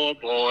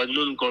IPOB or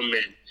known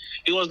gunmen.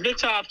 It was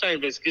later, after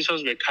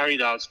investigations were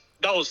carried out,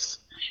 that was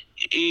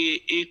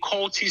a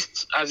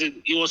cultist,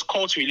 it was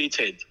cult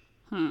related.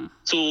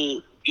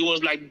 So it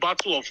was like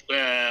battle of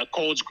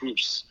cult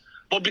groups.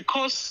 But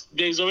because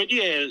there's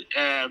already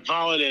a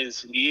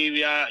violence in the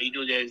area,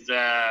 there's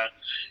there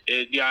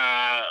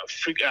are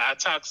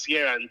attacks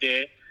here and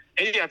there.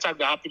 Any attack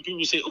that happens,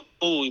 people say,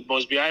 oh, it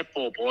must be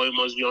IPOB or it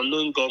must be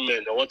unknown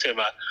government or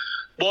whatever.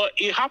 But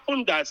it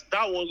happened that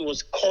one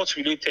was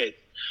court-related.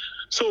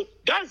 So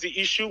that's the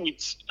issue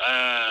with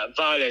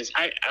violence.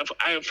 I,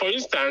 for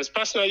instance,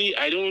 personally,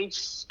 I don't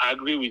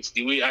agree with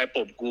the way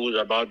IPOB goes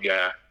about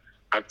their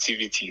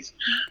activities.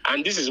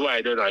 And this is why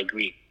I don't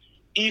agree.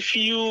 If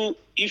you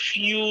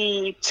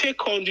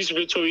take on this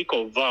rhetoric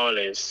of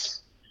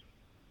violence,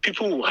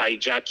 people will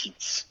hijack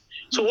it.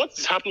 So what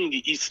is happening in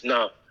the East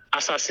now?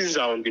 Assassins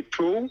are on the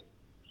prowl,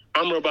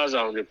 armed robbers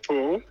are on the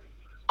prowl,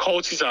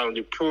 cultists are on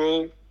the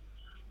prowl,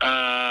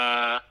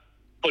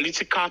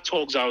 political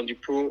thugs are on the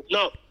prowl.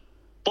 Now,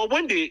 but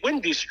when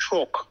they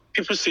struck,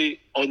 people say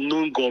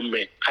unknown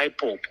government,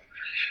 IPOB.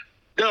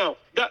 Now,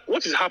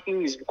 what is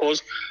happening is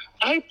because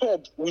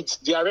IPOB, with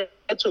their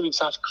rhetoric,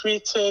 have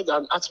created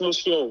an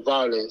atmosphere of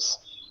violence.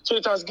 So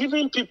it has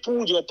given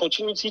people the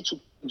opportunity to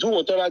do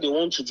whatever they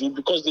want to do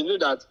because they know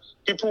that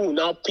people will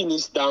now pin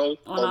it down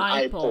on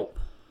IPOB.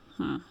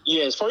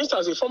 Yes, for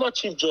instance, a former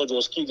chief judge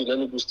was killed in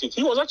Enugu State.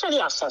 He was actually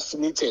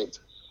assassinated.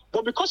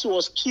 But because he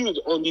was killed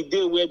on the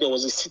day where there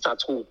was a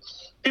sit-at-home,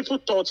 people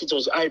thought it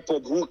was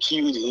IPOB who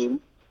killed him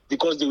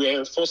because they were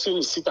enforcing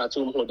the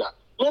sit-at-home order,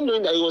 not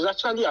knowing that he was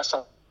actually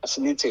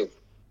assassinated.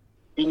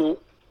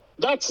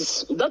 That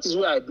is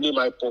where I blame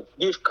IPOB.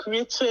 They've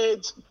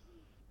created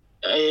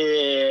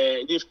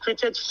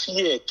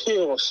fear,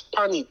 chaos,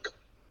 panic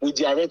with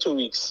their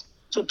rhetorics.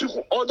 So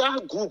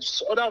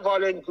other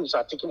violent groups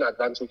are taking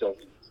advantage of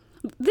it.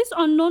 These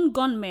unknown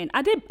gunmen,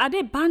 are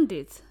they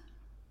bandits?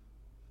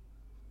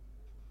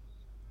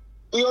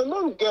 The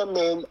unknown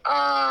gunmen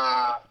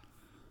are,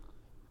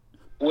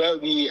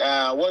 what do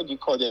you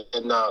call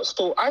them now?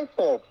 So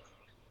IPOB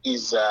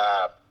is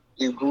a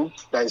group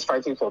that is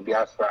fighting for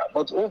Biafra.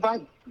 But over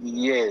the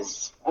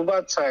years,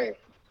 over time,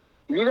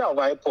 the leader of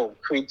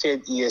IPOB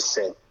created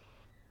ESN,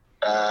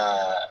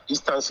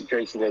 Eastern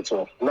Security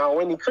Network. Now,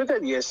 when he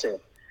created ESN,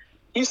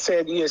 he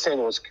said ESN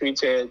was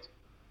created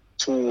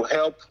to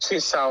help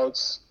chase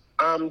out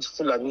armed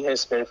Fulani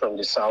herdsmen from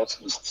the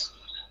southeast.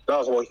 That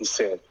was what he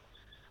said.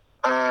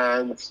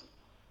 And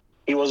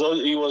he was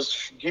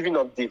giving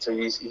updates.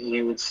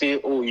 He would say,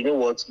 oh, you know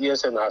what,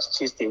 ESN has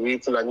chased away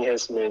Fulani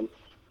herdsmen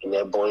in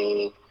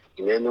Ebonyi,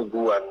 in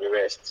Enugu, and the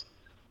rest.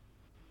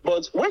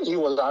 But when he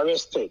was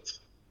arrested,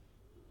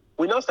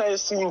 we now started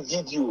seeing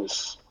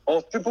videos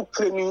of people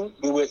claiming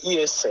they were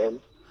ESN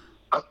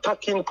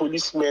attacking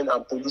policemen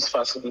and police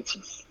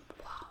facilities.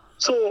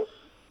 So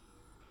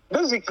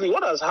basically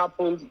what has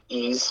happened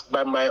is,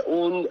 by my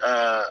own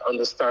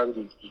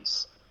understanding,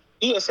 is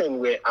ESN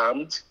were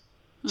armed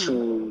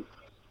to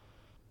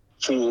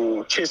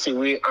chase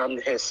away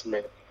armed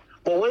herdsmen.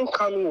 But when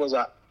Kanu was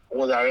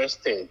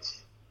arrested,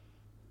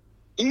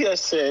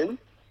 ESN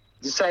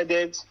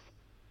decided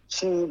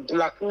to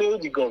blackmail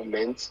the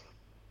government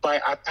by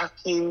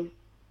attacking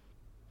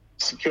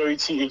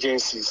security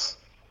agencies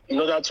in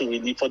order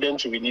for them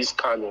to release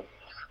Kanu.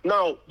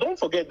 Now, don't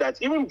forget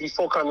that even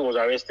before Kanu was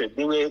arrested,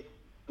 there were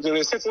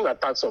certain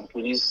attacks on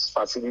police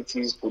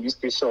facilities, police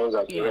stations,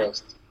 and the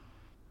rest.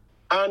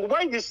 And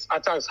why these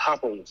attacks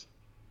happened?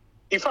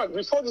 In fact,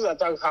 before these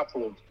attacks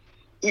happened,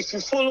 if you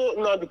follow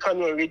Nnamdi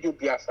Kanu on Radio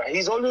Biafra,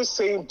 he's always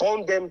saying,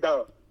 burn them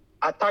down,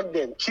 attack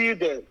them, kill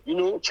them,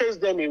 chase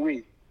them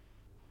away.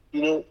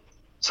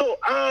 So,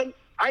 and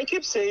I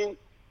keep saying,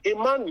 a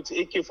man with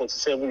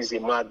AK-47 is a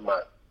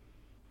madman.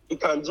 He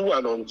can do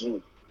and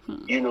undo.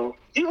 Even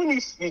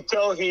if you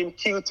tell him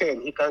kill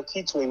 10, he can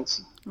kill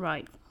 20.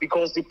 Right.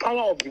 Because the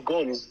power of the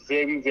gun is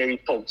very, very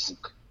toxic.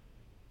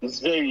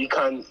 It's he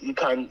can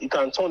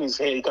turn his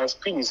head, he can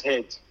spin his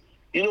head.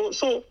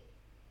 So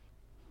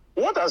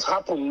what has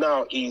happened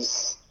now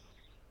is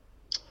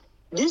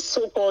this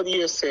so-called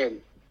ESN,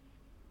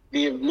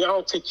 they've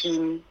now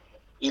taken,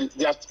 it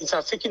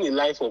has taken a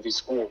life of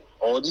its own,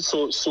 or this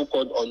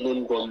so-called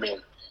unknown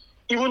government.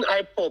 Even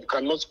IPOB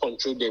cannot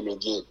control them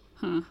again.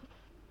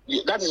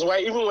 That is why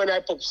even when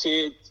IPOB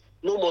said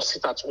no more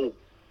sit at home,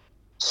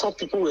 some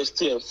people were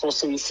still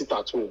enforcing sit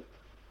at home.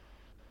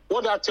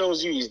 What that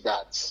tells you is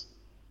that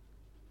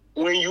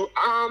when you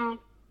arm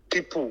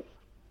people,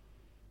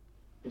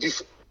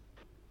 before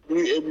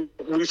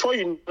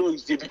you know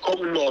it, they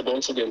become lord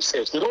unto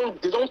themselves. They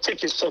don't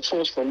take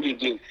instructions from you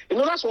again.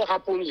 That's what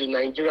happens in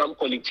Nigerian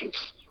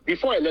politics.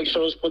 Before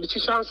elections,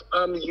 politicians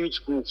arm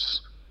huge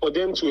groups for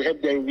them to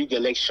help them rig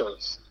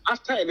elections.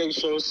 After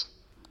elections,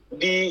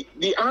 the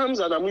arms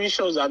and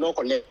ammunition are not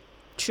collected.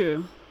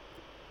 True.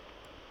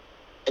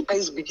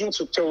 Guys begin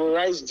to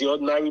terrorize the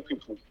ordinary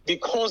people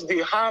because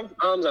they have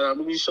arms and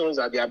ammunition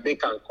at their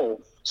beck and call.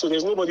 So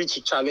there's nobody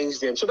to challenge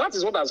them. So that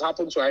is what has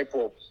happened to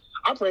IPOB.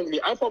 Apparently,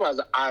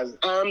 IPOB has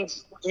armed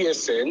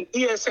ESN.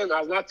 ESN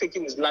has not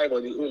taken his life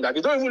on the own. That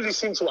they don't even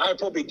listen to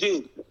IPOB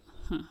again.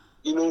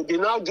 They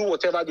now do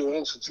whatever they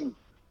want to do.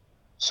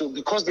 So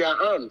because they are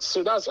armed.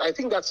 So I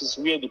think that is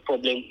where the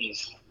problem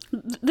is.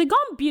 The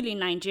gun bill in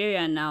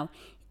Nigeria now,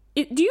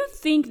 Do you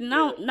think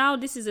now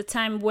this is a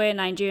time where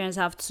Nigerians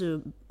have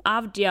to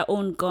have their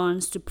own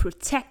guns to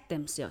protect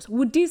themselves?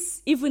 Would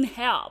this even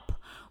help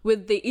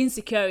with the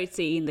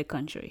insecurity in the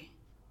country?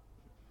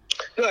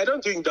 No, I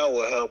don't think that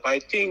will help. I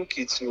think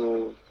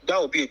that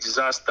will be a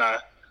disaster.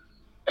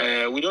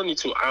 We don't need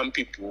to arm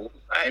people.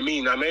 I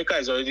mean, America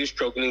is already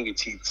struggling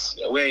with it.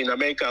 Where in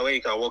America, where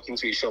you can walk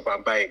into a shop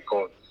and buy a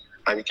gun,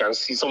 and you can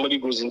see somebody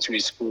goes into a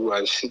school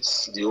and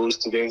shoots the whole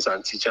students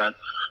and teachers.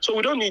 So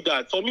we don't need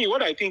that. For me,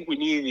 what I think we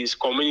need is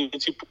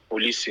community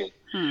policing.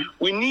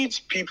 We need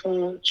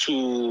people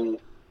to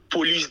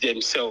police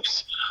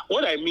themselves.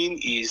 What I mean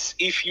is,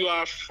 if you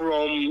are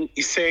from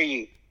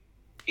Iseyin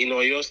in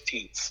Oyo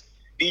State,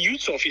 the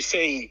youth of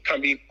Iseyin can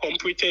be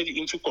incorporated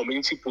into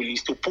community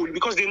police to police,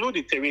 because they know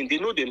the terrain, they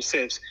know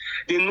themselves,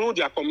 they know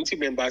their community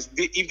members.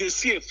 If they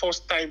see a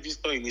first-time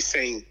visitor in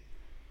Iseyin,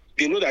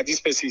 they know that this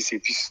person is a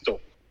visitor.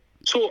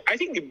 So I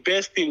think the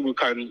best thing we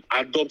can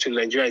adopt in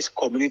Nigeria is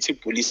community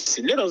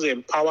policing. Let us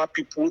empower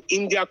people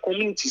in their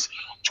communities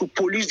to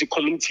police the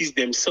communities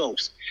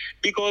themselves,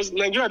 because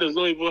Nigeria does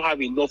not even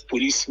have enough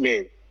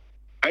policemen.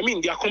 I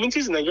mean, there are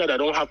communities in Nigeria that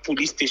don't have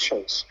police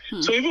stations.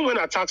 So even when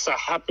attacks are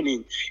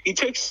happening, it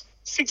takes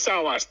 6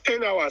 hours,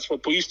 10 hours for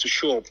police to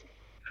show up,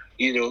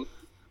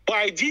 But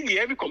ideally,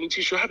 every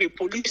community should have a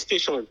police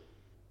station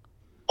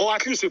or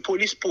at least a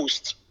police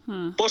post.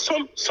 But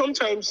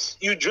sometimes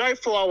you drive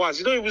 4 hours,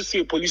 you don't even see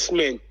a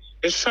policeman,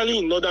 especially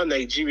in northern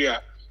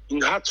Nigeria, in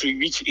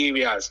hard-to-reach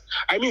areas.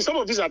 I mean, some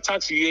of these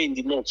attacks you hear in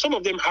the north, some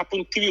of them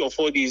happened 3 or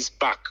 4 days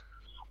back.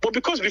 But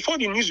because before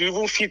the news will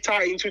even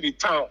filter into the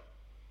town,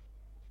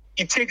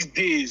 it takes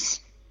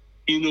days,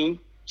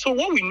 So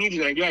what we need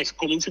in Nigeria is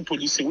community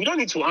policing. We don't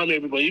need to harm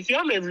everybody. If you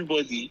harm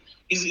everybody,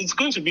 it's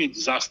going to be a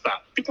disaster.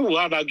 People will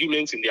have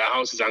arguments in their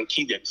houses and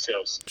kill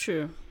themselves.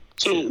 True.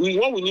 So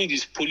what we need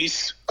is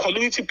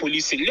community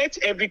policing. Let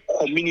every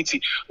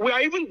community, we are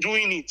even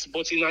doing it,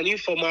 but in an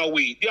informal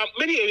way. There are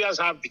many areas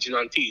have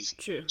vigilantes.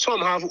 True.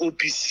 Some have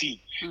OPC.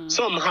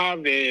 Some have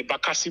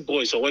Bakassi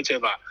boys or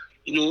whatever.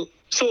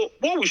 So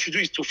what we should do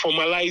is to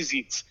formalize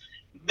it.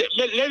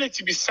 Let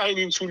it be signed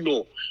into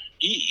law.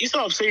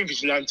 Instead of saying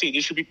vigilante,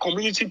 there should be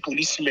community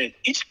policemen.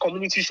 Each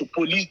community should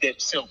police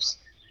themselves.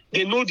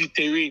 They know the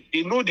terrain.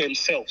 They know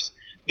themselves.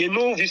 They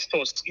know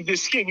visitors. If they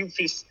see a new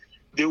face,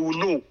 they will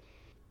know.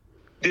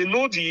 They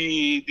know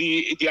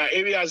their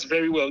areas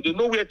very well. They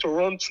know where to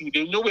run to.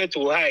 They know where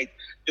to hide.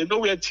 They know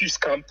where thieves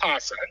can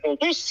pass.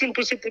 Those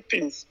simple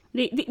things.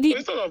 So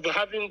instead of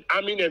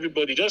arming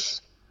everybody,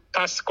 just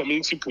pass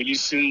community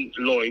policing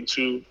law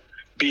into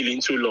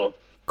law.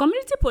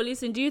 Community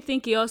policing, do you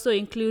think it also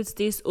includes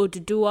this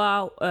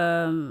Oduduwa?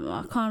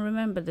 I can't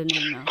remember the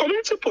name now.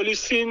 Community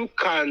policing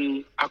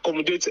can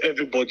accommodate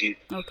everybody.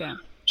 Okay.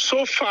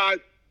 So far,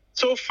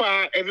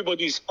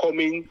 everybody is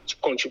coming to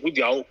contribute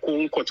their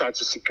own quota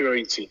to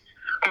security.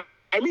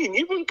 I mean,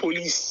 even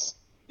police,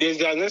 there's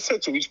an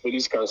extent to which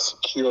police can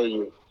secure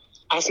you.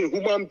 As a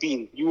human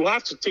being, you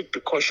have to take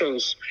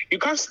precautions. You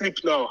can't sleep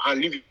now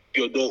and leave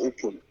your door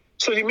open.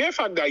 So the mere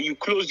fact that you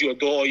close your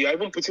door, or you're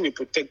even putting a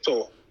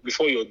protector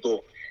before your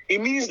door,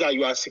 it means that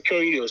you are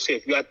securing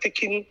yourself. You are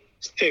taking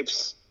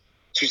steps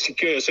to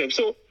secure yourself.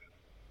 So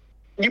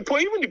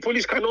even the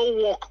police cannot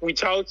work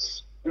without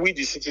we,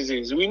 the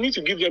citizens. We need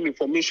to give them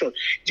information.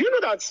 Do you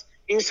know that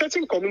in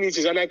certain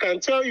communities, and I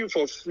can tell you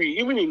for free,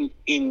 even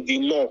in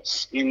the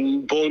north,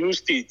 in Borno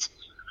State,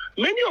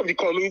 many of the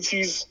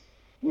communities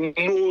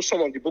know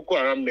some of the Boko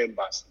Haram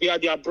members. They are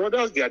their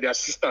brothers, they are their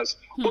sisters.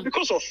 But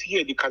because of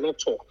fear, they cannot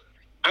talk.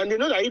 And they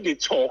know that if they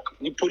talk,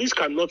 the police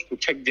cannot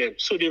protect them.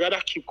 So they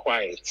rather keep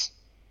quiet.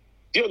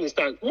 Do you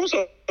understand? Most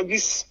of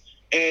these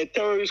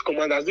terrorist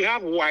commanders, they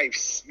have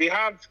wives, they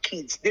have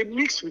kids. They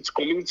mix with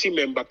community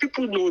members.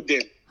 People know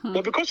them.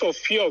 But because of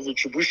fear of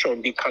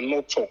retribution, they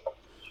cannot talk.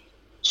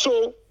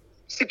 So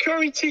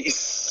security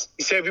is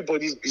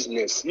everybody's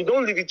business. You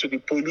don't leave it to the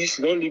police.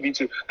 You don't leave it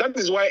to... That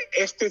is why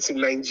estates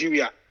in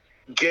Nigeria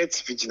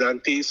get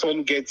vigilantes.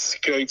 Some get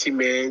security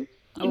men.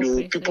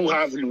 People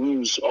have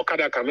rules.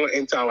 Okada cannot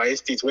enter our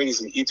estate when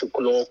it's 8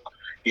 o'clock,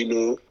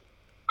 and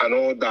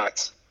all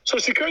that. So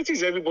security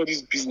is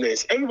everybody's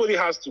business. Everybody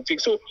has to take.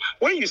 So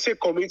when you say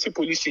community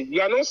policing,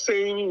 you are not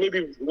saying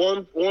maybe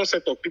one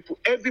set of people.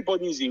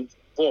 Everybody is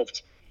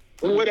involved.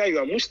 Whether you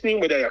are Muslim,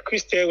 whether you are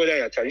Christian, whether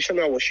you are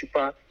traditional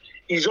worshiper,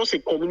 it's just a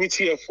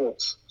community effort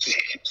to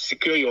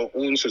secure your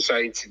own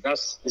society.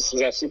 It's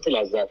as simple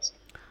as that.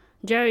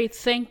 Jerry,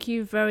 thank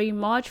you very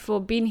much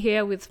for being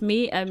here with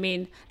me. I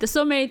mean, there's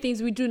so many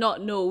things we do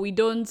not know.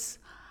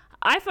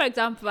 For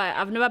example,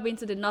 I've never been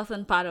to the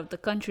northern part of the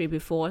country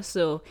before.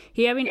 So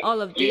hearing all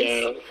of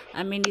this,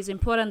 I mean, it's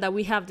important that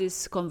we have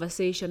this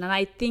conversation. And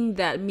I think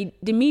that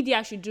the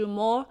media should do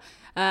more.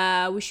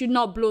 We should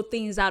not blow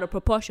things out of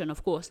proportion,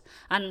 of course,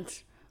 and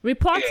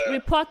report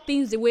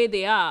things the way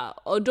they are.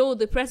 Although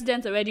the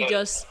president already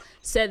just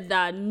said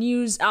that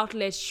news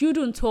outlets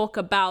shouldn't talk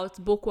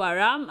about Boko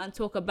Haram and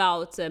talk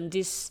about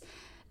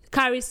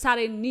carry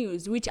certain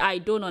news, which I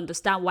don't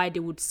understand why they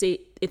would say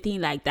a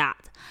thing like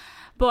that.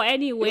 But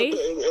anyway,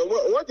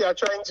 what they are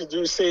trying to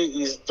do say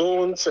is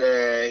don't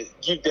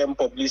give them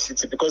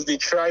publicity because they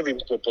thrive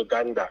in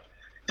propaganda.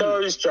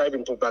 Terrorists thrive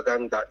in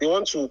propaganda. They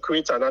want to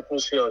create an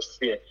atmosphere of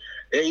fear.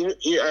 There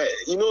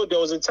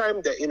was a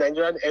time that a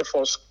Nigerian Air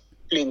Force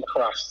plane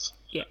crashed,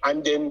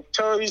 and then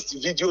terrorists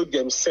videoed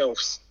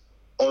themselves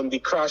on the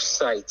crash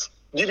site,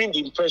 giving the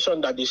impression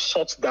that they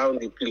shot down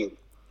the plane.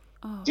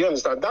 Oh. Do you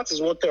understand? That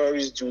is what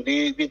terrorists do.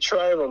 They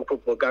thrive on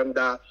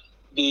propaganda.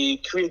 They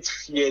create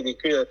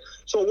fear.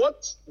 So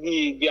what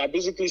they are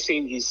basically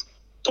saying is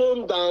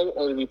tone down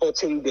on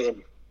reporting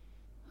them.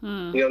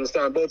 You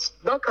understand? But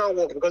that can't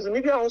work because the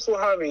media also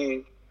have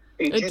a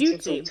duty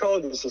to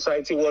tell the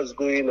society what's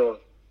going on.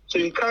 So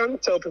you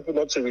can't tell people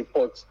not to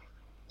report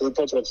what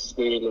is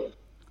going on.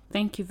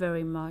 Thank you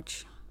very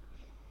much.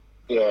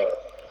 Yeah.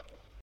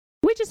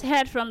 We just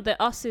heard from the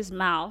horse's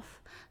mouth.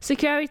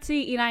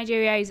 Security in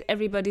Nigeria is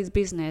everybody's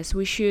business.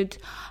 We should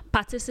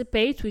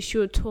participate, we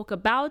should talk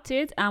about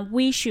it, and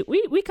we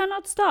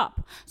cannot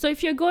stop. So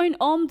if you're going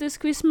home this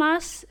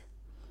Christmas,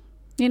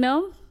 you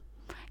know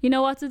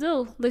what to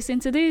do. Listen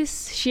to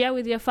this, share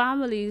with your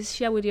families,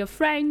 share with your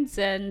friends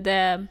and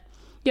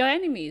your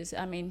enemies.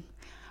 I mean,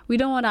 we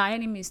don't want our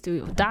enemies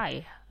to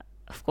die.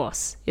 Of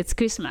course, it's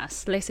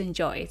Christmas. Let's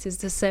enjoy it. It's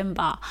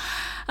December.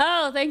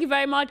 Oh, thank you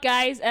very much,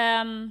 guys.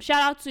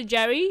 Shout out to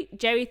Jerry.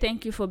 Jerry,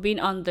 thank you for being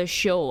on the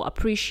show.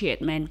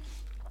 Appreciate, man.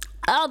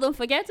 Oh, don't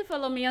forget to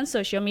follow me on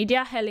social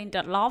media,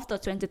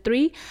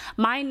 helen.love.23.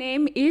 My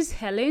name is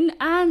Helen,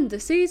 and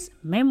this is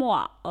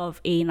Memoir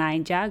of a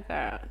Naija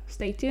Girl.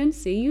 Stay tuned.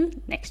 See you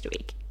next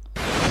week.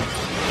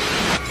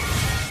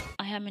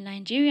 I am a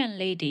Nigerian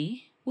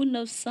lady who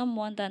knows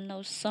someone that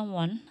knows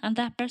someone, and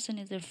that person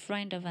is a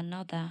friend of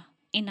another.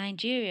 In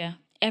Nigeria,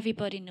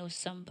 everybody knows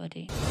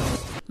somebody.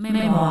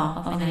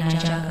 Memoir of a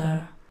Naija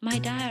Girl. My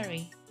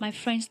diary, my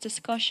friends'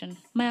 discussion,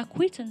 my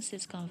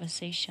acquaintances'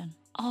 conversation,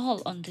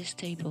 all on this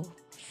table.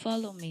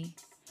 Follow me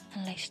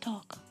and let's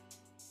talk.